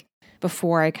Watchers, like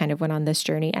before I kind of went on this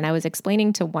journey, and I was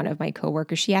explaining to one of my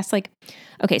coworkers, she asked like,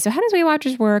 okay, so how does Weight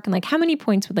Watchers work? And like, how many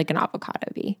points would like an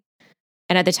avocado be?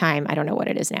 And at the time, I don't know what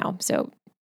it is now. So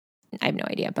I have no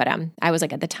idea. But I was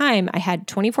like, at the time, I had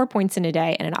 24 points in a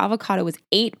day, and an avocado was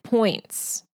 8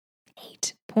 points.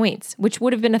 8 points, which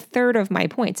would have been a third of my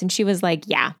points. And she was like,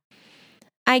 yeah,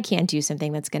 I can't do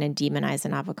something that's going to demonize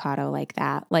an avocado like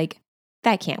that. Like,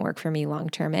 that can't work for me long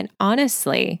term. And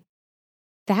honestly,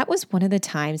 that was one of the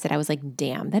times that I was like,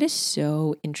 damn, that is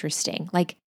so interesting.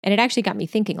 Like, and it actually got me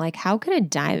thinking, like, how could a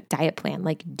diet plan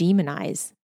like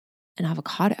demonize an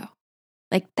avocado?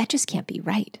 Like, that just can't be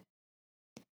right.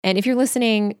 And if you're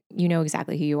listening, you know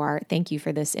exactly who you are. Thank you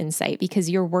for this insight, because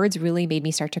your words really made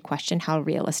me start to question how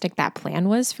realistic that plan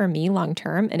was for me long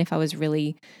term, and if I was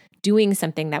really doing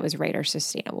something that was right or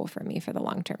sustainable for me for the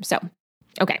long term. So,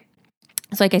 okay.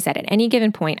 So like I said, at any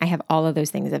given point, I have all of those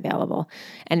things available,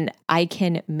 and I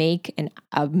can make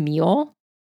a meal.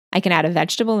 I can add a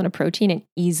vegetable and a protein and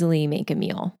easily make a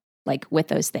meal like with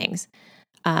those things.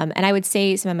 And I would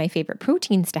say some of my favorite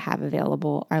proteins to have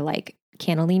available are like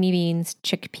cannellini beans,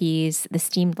 chickpeas, the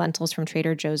steamed lentils from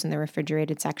Trader Joe's in the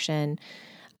refrigerated section,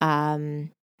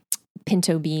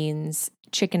 pinto beans,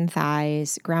 chicken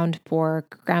thighs, ground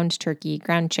pork, ground turkey,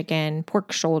 ground chicken,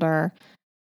 pork shoulder,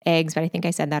 eggs, but I think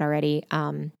I said that already.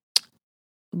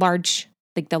 Large,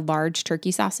 like the large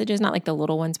turkey sausages, not like the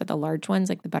little ones, but the large ones,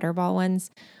 like the butterball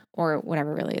ones, or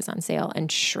whatever really is on sale,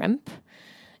 and shrimp.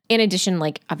 In addition,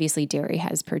 like obviously dairy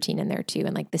has protein in there too,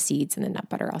 and like the seeds and the nut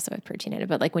butter also have protein in it.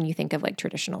 But like when you think of like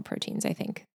traditional proteins, I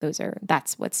think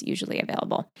that's what's usually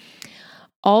available.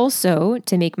 Also,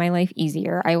 to make my life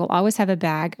easier, I will always have a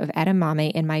bag of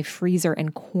edamame in my freezer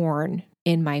and corn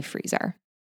in my freezer.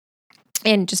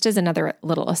 And just as another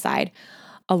little aside,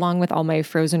 along with all my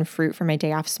frozen fruit for my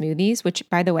day off smoothies, which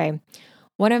by the way,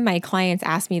 one of my clients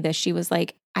asked me this. She was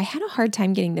like, I had a hard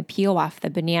time getting the peel off the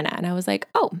banana. And I was like,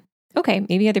 oh, okay,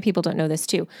 maybe other people don't know this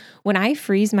too. When I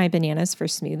freeze my bananas for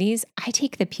smoothies, I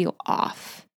take the peel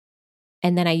off.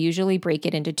 And then I usually break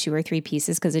it into 2 or 3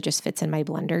 pieces because it just fits in my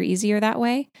blender easier that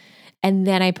way. And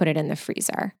then I put it in the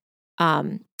freezer.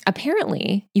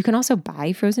 Apparently, you can also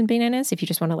buy frozen bananas if you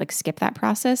just want to like skip that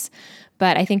process.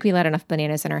 But I think we let enough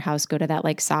bananas in our house go to that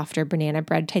like softer banana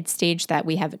bread type stage that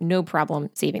we have no problem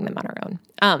saving them on our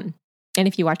own. And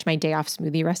if you watch my day off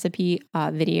smoothie recipe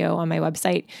video on my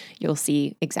website, you'll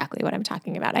see exactly what I'm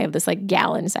talking about. I have this like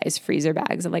gallon size freezer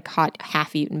bags of like hot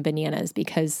half-eaten bananas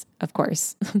because, of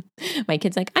course, my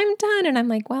kid's like, I'm done. And I'm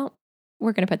like, well,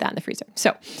 we're going to put that in the freezer.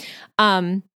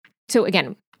 So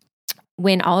again,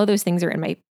 when all of those things are in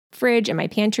my fridge and my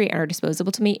pantry and are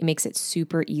disposable to me, it makes it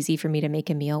super easy for me to make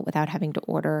a meal without having to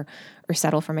order or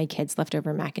settle for my kids'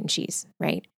 leftover mac and cheese,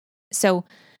 right? So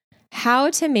how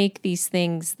to make these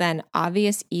things then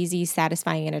obvious, easy,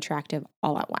 satisfying, and attractive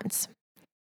all at once.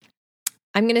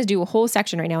 I'm going to do a whole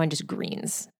section right now on just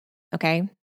greens, okay?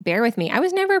 Bear with me. I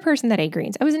was never a person that ate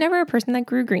greens. I was never a person that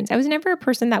grew greens. I was never a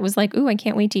person that was like, ooh, I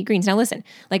can't wait to eat greens. Now listen,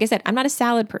 like I said, I'm not a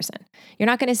salad person. You're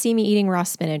not going to see me eating raw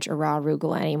spinach or raw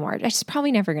arugula anymore. It's just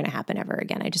probably never going to happen ever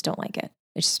again. I just don't like it.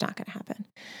 It's just not going to happen.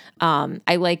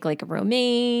 I like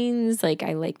romaines, like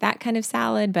I like that kind of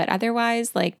salad, but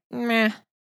otherwise like, meh.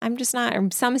 I'm just not, or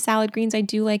some salad greens I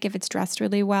do like if it's dressed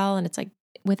really well and it's like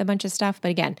with a bunch of stuff.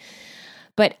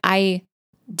 But I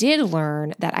did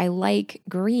learn that I like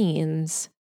greens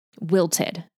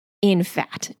wilted in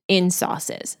fat, in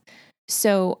sauces.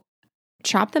 So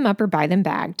chop them up or buy them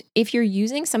bagged. If you're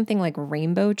using something like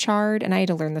rainbow chard, and I had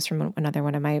to learn this from another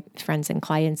one of my friends and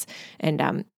clients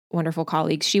and wonderful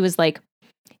colleagues, she was like,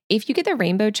 if you get the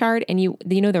rainbow chard and you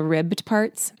know the ribbed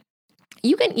parts,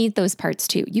 you can eat those parts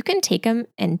too. You can take them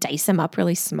and dice them up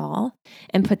really small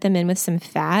and put them in with some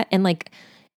fat and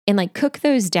cook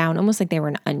those down almost like they were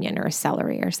an onion or a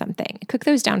celery or something. Cook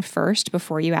those down first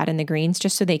before you add in the greens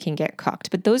just so they can get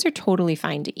cooked. But those are totally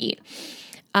fine to eat.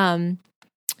 And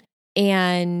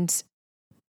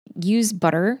use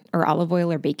butter or olive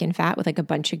oil or bacon fat with like a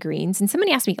bunch of greens. And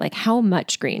somebody asked me like how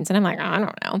much greens? And I'm like, I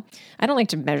don't know. I don't like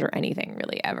to measure anything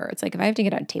really ever. It's like if I have to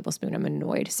get a tablespoon, I'm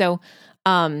annoyed. So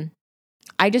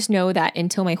I just know that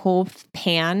until my whole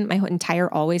pan, my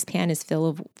entire always pan is full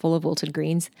of wilted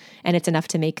greens and it's enough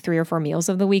to make 3 or 4 meals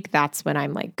of the week, that's when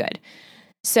I'm like good.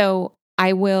 So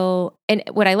I will, and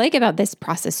what I like about this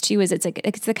process too is it's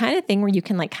the kind of thing where you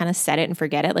can like kind of set it and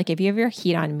forget it. Like if you have your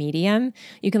heat on medium,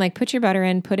 you can like put your butter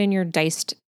in, put in your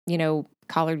diced,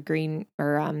 collard green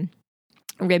or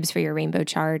ribs for your rainbow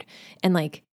chard and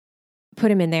like put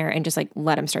them in there and just like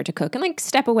let them start to cook and like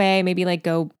step away, maybe like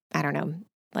go, I don't know,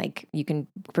 like you can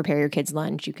prepare your kids'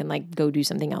 lunch. You can like go do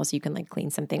something else. You can like clean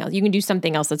something else. You can do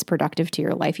something else that's productive to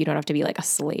your life. You don't have to be like a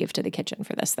slave to the kitchen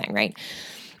for this thing, right?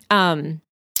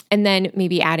 And then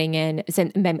maybe adding in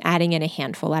a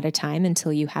handful at a time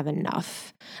until you have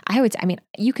enough.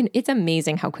 It's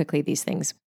amazing how quickly these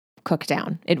things cook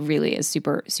down. It really is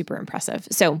super, super impressive.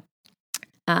 So,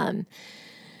 then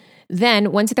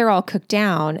once they're all cooked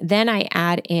down, then I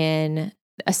add in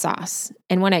a sauce.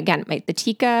 And the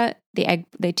tikka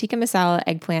masala,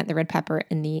 eggplant, the red pepper,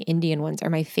 and the Indian ones are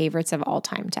my favorites of all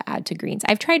time to add to greens.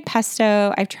 I've tried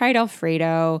pesto, I've tried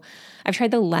Alfredo, I've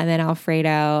tried the lemon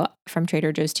Alfredo from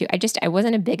Trader Joe's too. I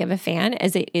wasn't a big of a fan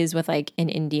as it is with like an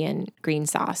Indian green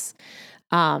sauce.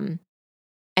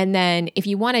 And then if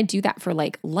you want to do that for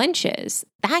like lunches,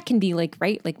 that can be like,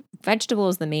 right, like vegetable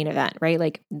is the main event, right?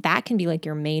 Like that can be like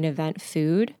your main event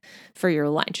food for your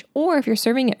lunch. Or if you're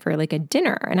serving it for like a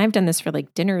dinner, and I've done this for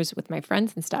like dinners with my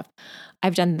friends and stuff,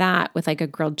 I've done that with like a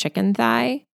grilled chicken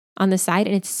thigh on the side.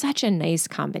 And it's such a nice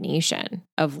combination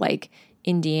of like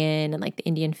Indian and like the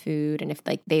Indian food. And if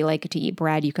like they like to eat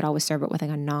bread, you could always serve it with like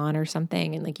a naan or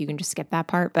something. And like you can just skip that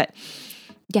part. But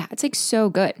yeah, it's like so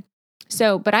good.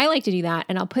 But I like to do that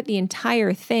and I'll put the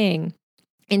entire thing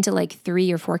into like 3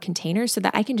 or 4 containers so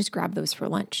that I can just grab those for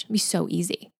lunch. It'd be so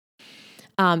easy.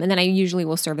 And then I usually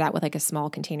will serve that with like a small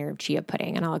container of chia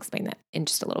pudding, and I'll explain that in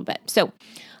just a little bit. So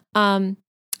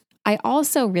I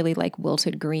also really like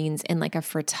wilted greens in like a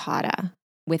frittata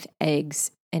with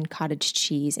eggs and cottage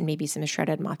cheese and maybe some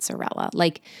shredded mozzarella.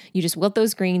 Like you just wilt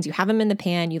those greens, you have them in the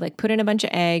pan, you like put in a bunch of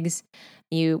eggs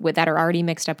that are already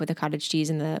mixed up with the cottage cheese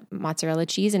and the mozzarella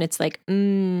cheese. And it's like,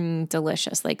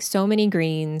 delicious. Like so many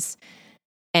greens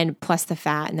and plus the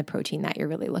fat and the protein that you're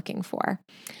really looking for.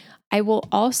 I will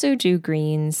also do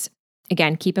greens.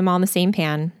 Again, keep them all in the same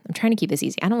pan. I'm trying to keep this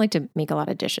easy. I don't like to make a lot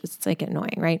of dishes. It's like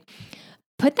annoying, right?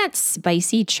 Put that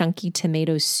spicy, chunky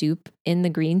tomato soup in the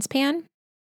greens pan.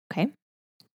 Okay.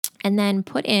 And then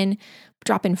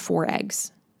drop in 4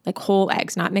 eggs, like whole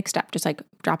eggs, not mixed up, just like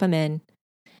drop them in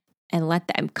and let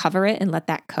them cover it and let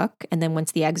that cook. And then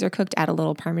once the eggs are cooked, add a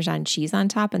little Parmesan cheese on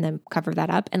top and then cover that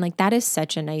up. And like that is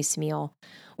such a nice meal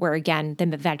where again, the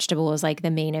vegetable is like the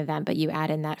main event, but you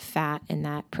add in that fat and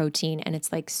that protein and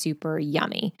it's like super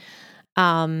yummy.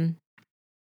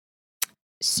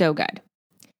 So good.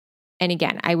 And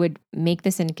again, I would make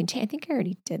this in a container. I think I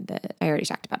already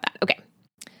talked about that. Okay.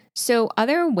 So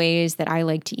other ways that I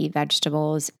like to eat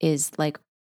vegetables is like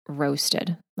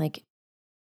roasted, like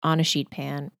on a sheet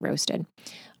pan, roasted.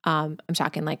 I'm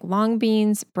talking like long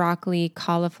beans, broccoli,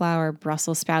 cauliflower,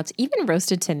 Brussels sprouts, even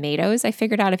roasted tomatoes. I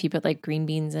figured out if you put like green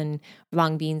beans and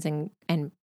long beans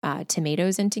and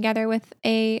tomatoes in together with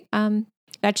a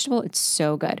vegetable, it's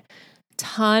so good.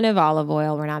 Ton of olive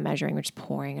oil. We're not measuring. We're just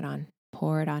pouring it on.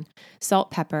 Pour it on.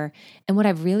 Salt, pepper. And what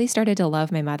I've really started to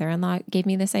love, my mother-in-law gave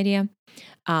me this idea,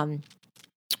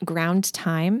 ground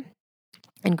thyme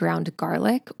and ground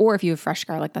garlic, or if you have fresh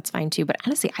garlic, that's fine too. But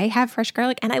honestly, I have fresh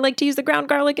garlic and I like to use the ground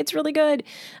garlic. It's really good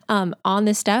on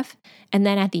this stuff. And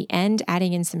then at the end,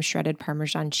 adding in some shredded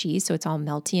Parmesan cheese so it's all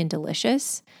melty and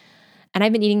delicious. And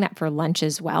I've been eating that for lunch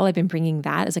as well. I've been bringing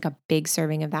that as like a big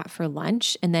serving of that for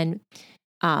lunch. And then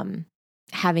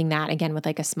having that again with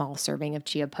like a small serving of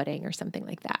chia pudding or something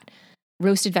like that.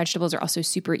 Roasted vegetables are also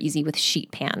super easy with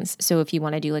sheet pans. So if you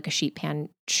want to do like a sheet pan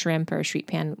shrimp or a sheet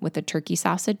pan with the turkey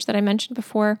sausage that I mentioned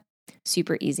before,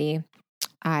 super easy.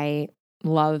 I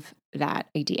love that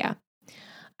idea.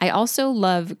 I also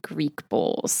love Greek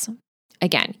bowls.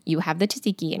 Again, you have the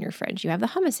tzatziki in your fridge. You have the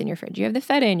hummus in your fridge. You have the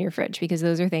feta in your fridge because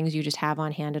those are things you just have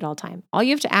on hand at all time. All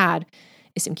you have to add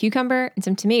is some cucumber and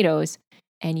some tomatoes,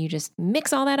 and you just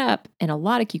mix all that up and a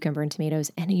lot of cucumber and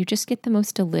tomatoes, and you just get the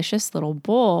most delicious little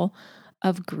bowl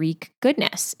of Greek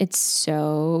goodness. It's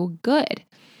so good.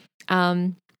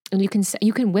 And you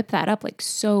can whip that up like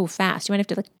so fast. You might have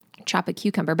to like chop a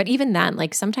cucumber, but even then,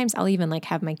 like sometimes I'll even like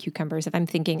have my cucumbers. If I'm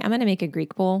thinking I'm going to make a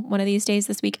Greek bowl one of these days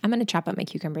this week, I'm going to chop up my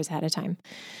cucumbers ahead of time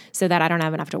so that I don't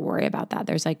have enough to worry about that.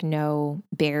 There's like no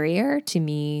barrier to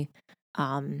me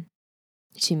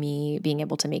being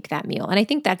able to make that meal. And I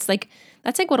think that's like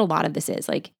what a lot of this is,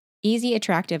 like easy,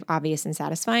 attractive, obvious, and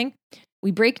satisfying. We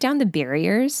break down the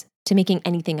barriers to making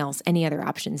anything else, any other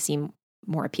options seem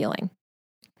more appealing,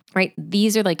 right?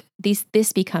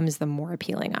 This becomes the more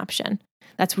appealing option.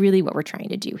 That's really what we're trying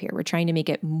to do here. We're trying to make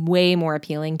it way more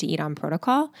appealing to eat on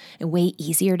protocol and way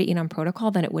easier to eat on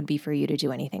protocol than it would be for you to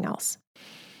do anything else.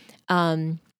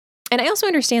 And I also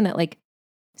understand that like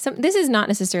this is not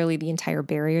necessarily the entire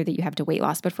barrier that you have to weight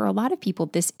loss, but for a lot of people,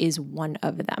 this is one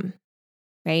of them,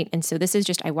 right? And so this is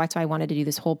that's why I wanted to do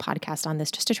this whole podcast on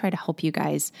this, just to try to help you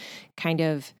guys kind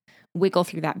of wiggle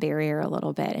through that barrier a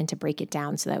little bit and to break it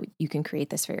down so that you can create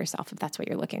this for yourself if that's what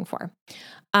you're looking for.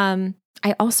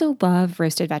 I also love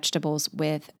roasted vegetables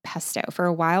with pesto. For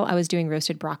a while, I was doing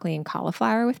roasted broccoli and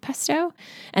cauliflower with pesto,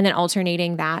 and then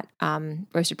alternating that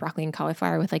roasted broccoli and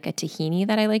cauliflower with like a tahini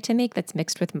that I like to make that's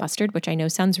mixed with mustard, which I know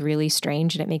sounds really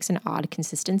strange and it makes an odd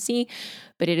consistency,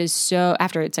 but it is so,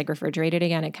 after it's like refrigerated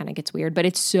again, it kind of gets weird, but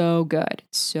it's so good.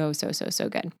 So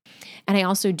good. And I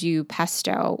also do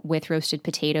pesto with roasted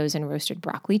potatoes and roasted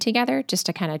broccoli together just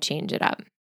to kind of change it up.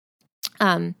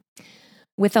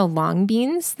 With the long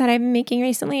beans that I've been making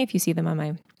recently, if you see them on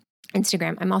my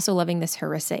Instagram, I'm also loving this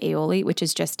harissa aioli, which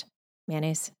is just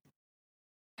mayonnaise,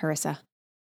 harissa,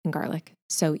 and garlic.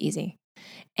 So easy.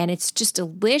 And it's just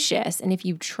delicious. And if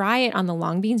you try it on the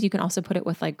long beans, you can also put it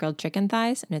with like grilled chicken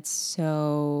thighs. And it's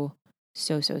so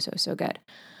good.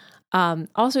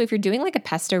 Also, if you're doing like a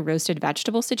pesto roasted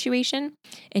vegetable situation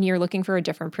and you're looking for a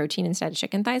different protein instead of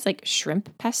chicken thighs, like shrimp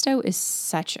pesto is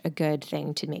such a good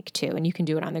thing to make too. And you can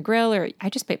do it on the grill, or I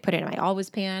just put it in my always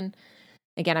pan.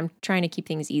 Again, I'm trying to keep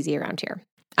things easy around here.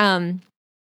 And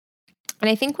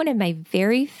I think one of my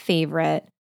very favorite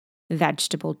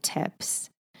vegetable tips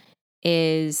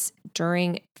is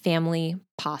during family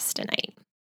pasta night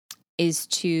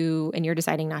and you're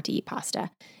deciding not to eat pasta,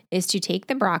 is to take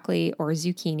the broccoli or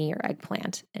zucchini or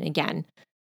eggplant. And again,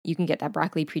 you can get that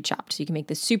broccoli pre-chopped. So you can make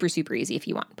this super, super easy if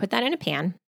you want. Put that in a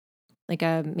pan,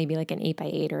 maybe like an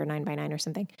 8x8 or a 9x9 or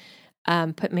something.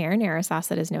 Put marinara sauce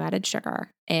that has no added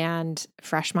sugar and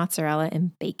fresh mozzarella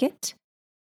and bake it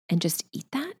and just eat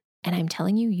that. And I'm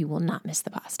telling you, you will not miss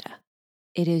the pasta.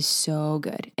 It is so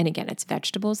good. And again, it's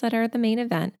vegetables that are the main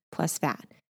event plus fat.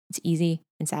 It's easy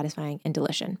and satisfying and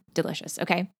delicious.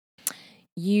 Okay.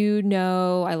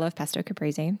 I love pesto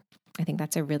caprese. I think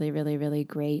that's a really, really, really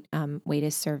great way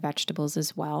to serve vegetables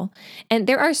as well. And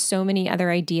there are so many other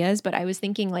ideas, but I was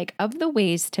thinking like of the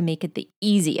ways to make it the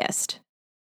easiest.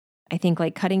 I think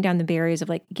like cutting down the barriers of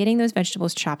like getting those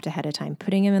vegetables chopped ahead of time,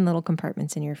 putting them in little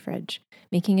compartments in your fridge,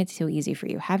 making it so easy for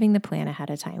you, having the plan ahead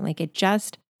of time. Like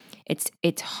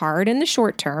it's hard in the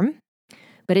short term,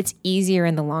 but it's easier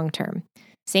in the long term.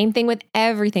 Same thing with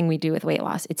everything we do with weight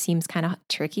loss. It seems kind of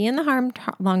tricky in the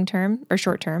long term or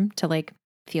short term to like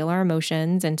feel our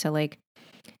emotions and to like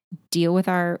deal with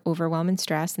our overwhelm and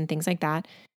stress and things like that.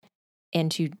 And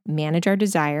to manage our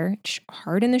desire. It's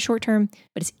hard in the short term,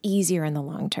 but it's easier in the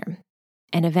long term.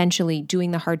 And eventually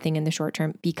doing the hard thing in the short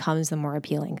term becomes the more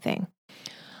appealing thing.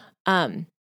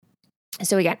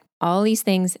 So again, all these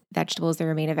things, vegetables,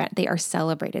 they're a main event. They are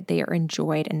celebrated, they are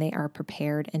enjoyed, and they are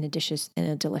prepared in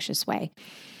a delicious way.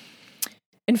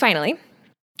 And finally,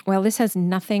 while this has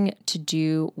nothing to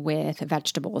do with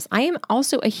vegetables, I am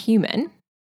also a human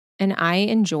and I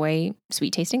enjoy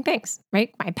sweet tasting things,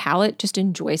 right? My palate just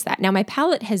enjoys that. Now, my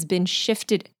palate has been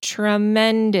shifted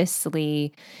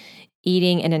tremendously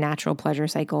eating in a natural pleasure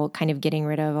cycle, kind of getting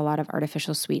rid of a lot of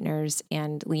artificial sweeteners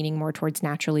and leaning more towards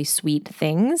naturally sweet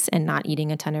things and not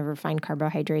eating a ton of refined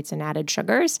carbohydrates and added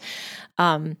sugars.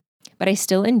 But I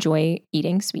still enjoy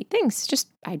eating sweet things.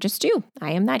 I just do.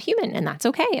 I am that human and that's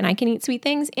okay. And I can eat sweet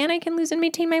things and I can lose and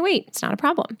maintain my weight. It's not a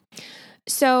problem.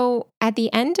 So at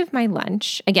the end of my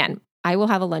lunch, again, I will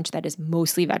have a lunch that is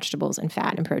mostly vegetables and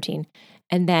fat and protein.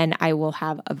 And then I will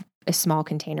have a small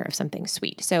container of something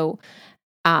sweet. So,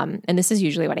 and this is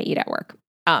usually what I eat at work.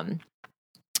 I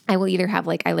will either have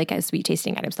I like a sweet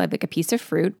tasting item. So I have like a piece of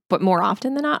fruit, but more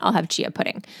often than not, I'll have chia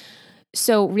pudding.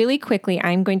 So really quickly,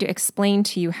 I'm going to explain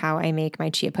to you how I make my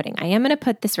chia pudding. I am going to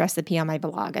put this recipe on my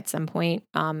blog at some point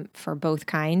for both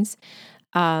kinds.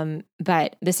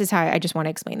 But this is how I just want to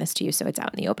explain this to you so it's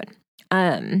out in the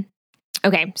open.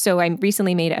 Okay, so I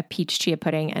recently made a peach chia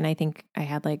pudding and I think I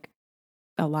had like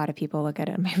a lot of people look at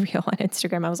it on my reel on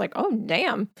Instagram. I was like, oh,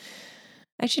 damn,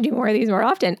 I should do more of these more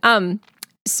often.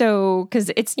 So, cause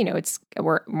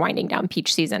we're winding down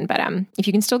peach season, but, if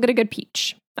you can still get a good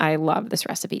peach, I love this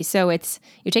recipe. So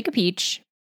you take a peach,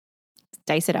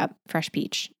 dice it up, fresh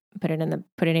peach, put it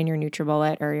in your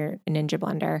NutriBullet or your Ninja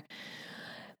blender.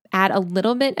 Add a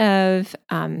little bit of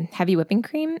heavy whipping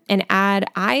cream and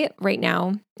right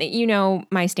now,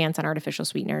 my stance on artificial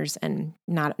sweeteners and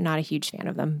not a huge fan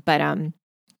of them, but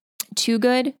Too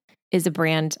Good is a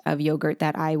brand of yogurt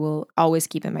that I will always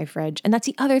keep in my fridge. And that's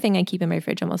the other thing I keep in my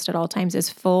fridge almost at all times is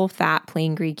full fat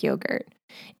plain Greek yogurt.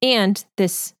 And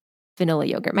this vanilla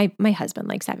yogurt. My husband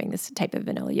likes having this type of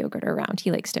vanilla yogurt around.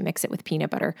 He likes to mix it with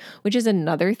peanut butter, which is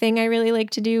another thing I really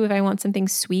like to do if I want something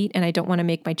sweet and I don't want to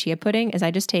make my chia pudding is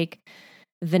I just take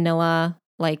vanilla,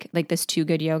 like this Too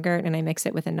Good yogurt and I mix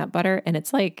it with a nut butter and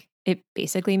it's like, it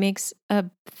basically makes a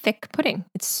thick pudding.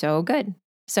 It's so good.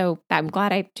 So I'm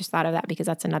glad I just thought of that because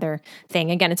that's another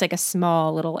thing. Again, it's like a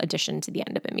small little addition to the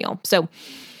end of a meal. So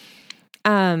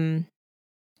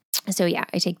yeah,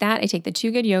 I take that. I take the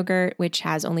Too Good yogurt, which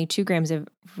has only 2 grams of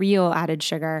real added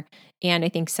sugar and I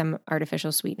think some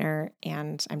artificial sweetener.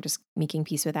 And I'm just making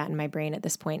peace with that in my brain at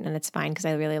this point, and it's fine because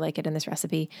I really like it in this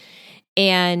recipe.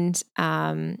 And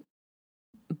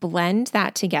blend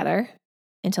that together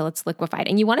until it's liquefied.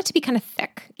 And you want it to be kind of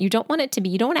thick. You don't want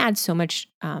to add so much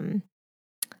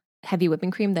heavy whipping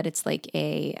cream that it's like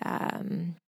a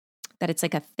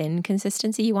thin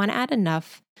consistency. You want to add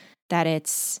enough that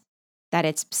it's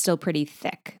still pretty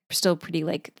thick, still pretty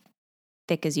like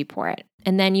thick as you pour it.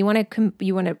 And then you want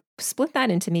to split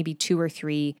that into maybe 2 or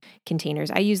 3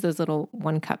 containers. I use those little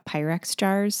 1 cup Pyrex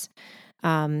jars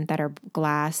that are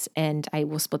glass, and I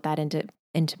will split that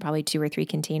into probably 2 or 3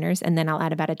 containers. And then I'll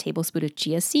add about a tablespoon of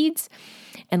chia seeds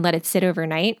and let it sit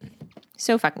overnight.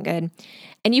 So fucking good.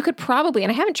 And you could probably,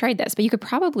 and I haven't tried this, but you could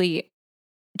probably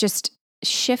just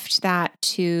shift that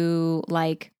to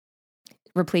like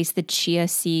replace the chia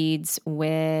seeds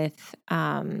with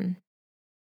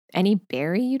any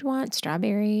berry you'd want,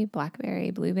 strawberry,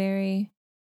 blackberry, blueberry.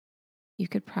 You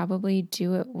could probably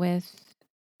do it with,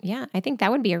 I think that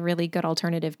would be a really good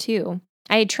alternative too.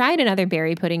 I had tried another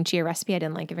berry pudding chia recipe. I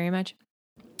didn't like it very much.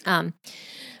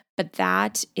 But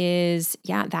that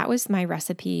was my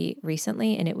recipe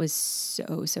recently, and it was so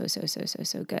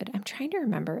good. I'm trying to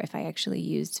remember if I actually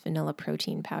used vanilla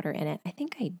protein powder in it. I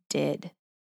think I did.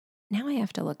 Now I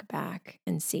have to look back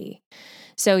and see.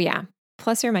 So yeah,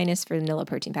 plus or minus for vanilla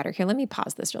protein powder. Here, let me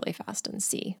pause this really fast and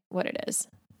see what it is.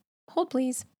 Hold,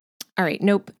 please. All right.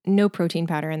 Nope. No protein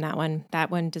powder in that one.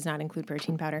 That one does not include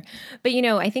protein powder. But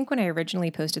I think when I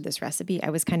originally posted this recipe, I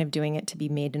was kind of doing it to be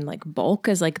made in like bulk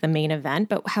as like the main event.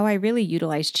 But how I really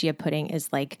utilize chia pudding is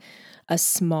like a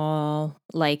small,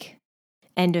 like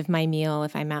end of my meal.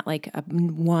 If I'm at like a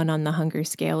 1 on the hunger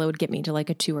scale, it would get me to like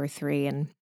a 2 or 3. And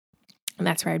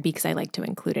that's where I'd be because I like to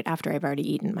include it after I've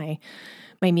already eaten my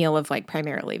meal of like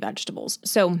primarily vegetables.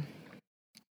 So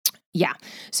yeah.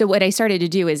 So what I started to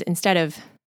do is instead of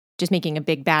just making a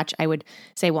big batch, I would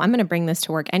say, well, I'm going to bring this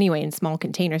to work anyway in small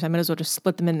containers. I might as well just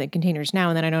split them in the containers now,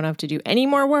 and then I don't have to do any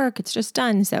more work. It's just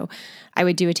done. So I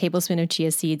would do a tablespoon of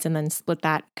chia seeds and then split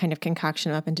that kind of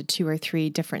concoction up into 2 or 3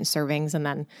 different servings, and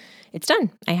then it's done.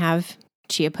 I have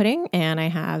chia pudding, and I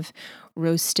have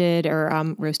roasted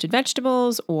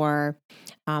vegetables or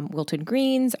wilted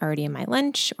greens already in my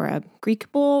lunch, or a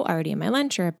Greek bowl already in my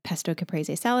lunch, or a pesto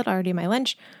caprese salad already in my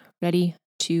lunch, ready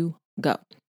to go.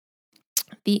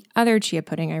 The other chia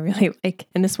pudding I really like,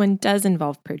 and this one does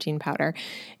involve protein powder,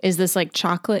 is this like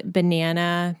chocolate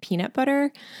banana peanut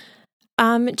butter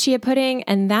chia pudding.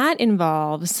 And that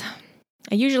involves,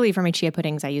 I usually for my chia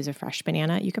puddings, I use a fresh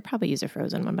banana. You could probably use a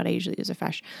frozen one, but I usually use a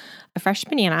fresh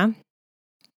banana.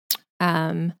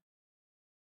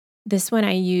 This one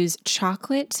I use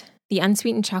the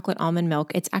unsweetened chocolate almond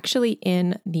milk. It's actually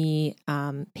in the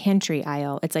pantry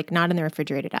aisle. It's like not in the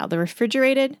refrigerated aisle. The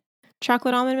refrigerated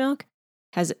chocolate almond milk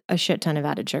has a shit ton of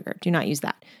added sugar. Do not use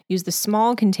that. Use the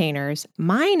small containers.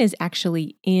 Mine is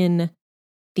actually in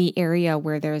the area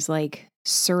where there's like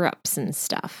syrups and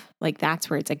stuff. Like that's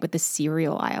where it's like with the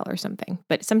cereal aisle or something.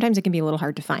 But sometimes it can be a little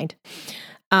hard to find.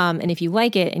 And if you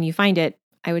like it and you find it,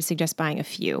 I would suggest buying a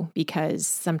few because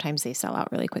sometimes they sell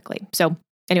out really quickly. So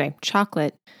anyway,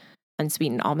 chocolate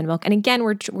unsweetened almond milk. And again,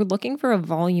 we're looking for a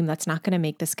volume that's not going to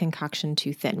make this concoction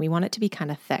too thin. We want it to be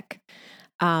kind of thick.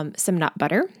 Some nut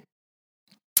butter.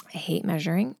 I hate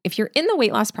measuring. If you're in the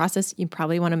weight loss process, you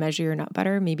probably want to measure your nut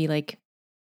butter. Maybe like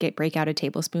break out a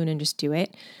tablespoon and just do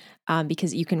it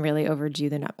because you can really overdo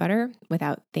the nut butter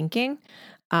without thinking.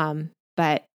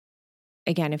 But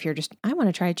again, if you're just, I want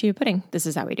to try chia pudding, this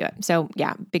is how we do it. So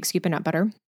yeah, big scoop of nut butter.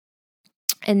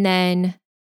 And then,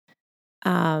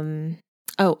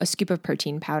 a scoop of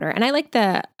protein powder. And I like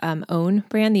the OWN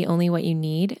brand, the Only What You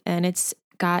Need. And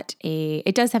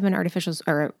it does have an artificial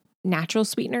or natural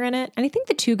sweetener in it. And I think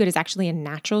the Too Good is actually a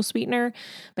natural sweetener.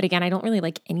 But again, I don't really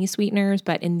like any sweeteners,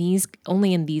 but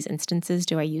only in these instances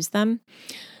do I use them.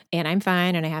 And I'm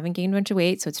fine. And I haven't gained a bunch of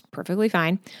weight. So it's perfectly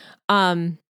fine.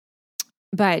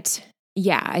 But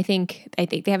yeah, I think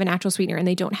they have a natural sweetener and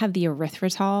they don't have the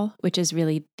erythritol, which is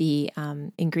really the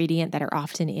ingredient that are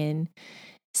often in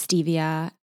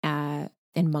stevia and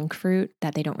monk fruit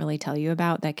that they don't really tell you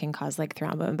about that can cause like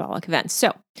thromboembolic events.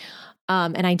 So,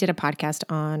 and I did a podcast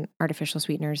on artificial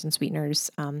sweeteners and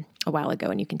sweeteners a while ago,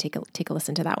 and you can take a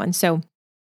listen to that one. So,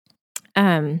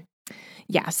 so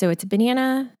it's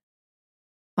banana,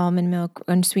 almond milk,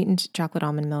 unsweetened chocolate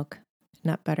almond milk,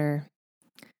 nut butter,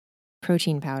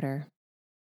 protein powder,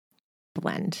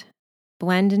 blend.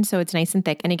 And so it's nice and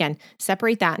thick. And again,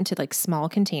 separate that into like small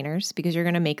containers because you're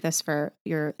going to make this for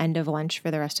your end of lunch for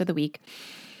the rest of the week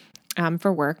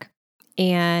for work.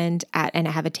 And I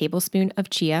have a tablespoon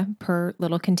of chia per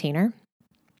little container.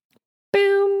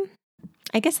 Boom.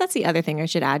 I guess that's the other thing I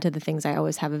should add to the things I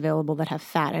always have available that have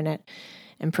fat in it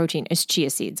and protein is chia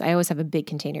seeds. I always have a big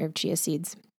container of chia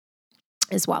seeds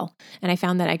as well. And I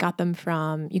found that I got them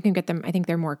you can get them, I think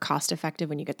they're more cost effective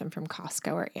when you get them from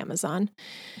Costco or Amazon.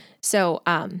 So,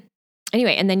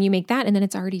 anyway, and then you make that and then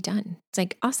it's already done. It's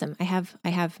like, awesome. I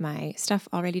have my stuff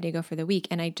all ready to go for the week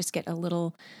and I just get a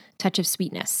little touch of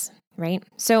sweetness, right?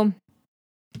 So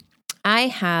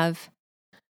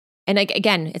and like,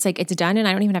 again, it's like, it's done and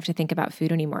I don't even have to think about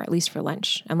food anymore, at least for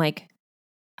lunch. I'm like,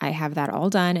 I have that all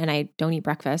done and I don't eat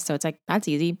breakfast. So it's like, that's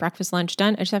easy. Breakfast, lunch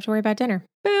done. I just have to worry about dinner.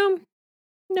 Boom.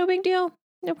 No big deal.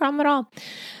 No problem at all.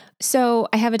 So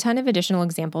I have a ton of additional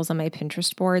examples on my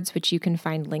Pinterest boards, which you can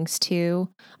find links to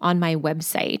on my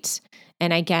website.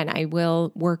 And again, I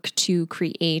will work to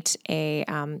create a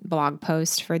blog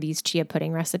post for these chia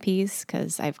pudding recipes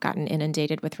because I've gotten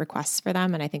inundated with requests for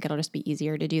them. And I think it'll just be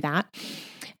easier to do that.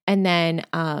 And then,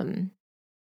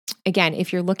 again,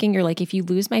 if you're looking, if you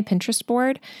lose my Pinterest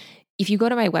board, if you go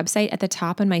to my website at the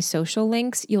top on my social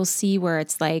links, you'll see where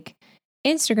it's like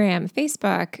Instagram,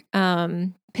 Facebook,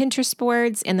 Pinterest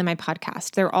boards, and then my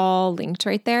podcast. They're all linked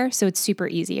right there. So it's super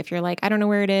easy. If you're like, I don't know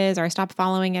where it is, or I stopped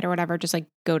following it or whatever, just like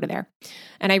go to there.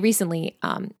 And I recently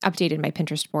updated my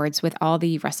Pinterest boards with all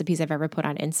the recipes I've ever put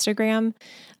on Instagram.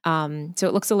 So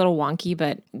it looks a little wonky,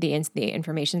 but the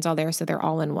information's all there. So they're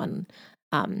all in one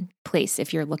place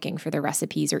if you're looking for the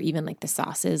recipes or even like the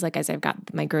sauces. Like as I've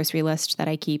got my grocery list that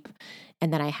I keep,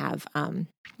 and then I have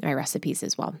my recipes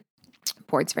as well,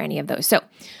 boards for any of those. So,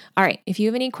 all right, if you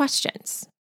have any questions,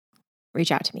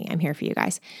 reach out to me. I'm here for you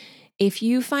guys. If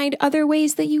you find other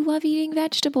ways that you love eating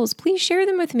vegetables, please share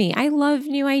them with me. I love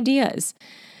new ideas.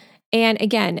 And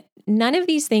again, none of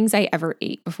these things I ever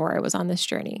ate before I was on this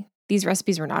journey. These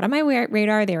recipes were not on my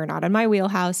radar. They were not in my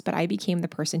wheelhouse, but I became the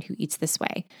person who eats this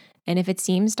way. And if it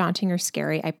seems daunting or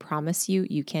scary, I promise you,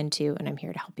 you can too. And I'm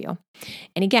here to help you.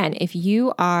 And again, if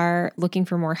you are looking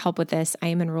for more help with this, I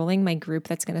am enrolling my group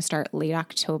that's going to start late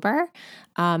October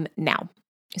now.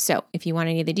 So if you want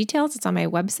any of the details, it's on my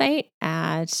website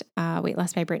at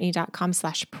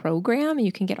weightlossbybritney.com/program.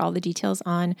 You can get all the details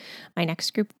on my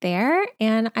next group there.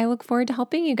 And I look forward to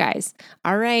helping you guys.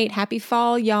 All right. Happy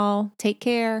fall, y'all. Take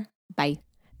care. Bye.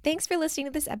 Thanks for listening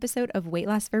to this episode of Weight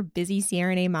Loss for Busy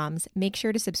CRNA Moms. Make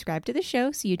sure to subscribe to the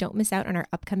show so you don't miss out on our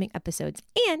upcoming episodes.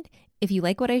 And if you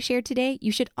like what I shared today,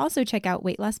 you should also check out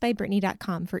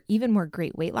weightlossbybritney.com for even more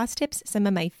great weight loss tips, some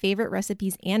of my favorite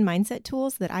recipes and mindset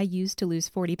tools that I use to lose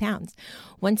 40 pounds.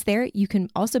 Once there, you can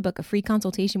also book a free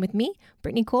consultation with me,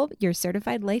 Brittany Kolb, your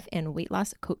certified life and weight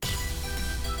loss coach.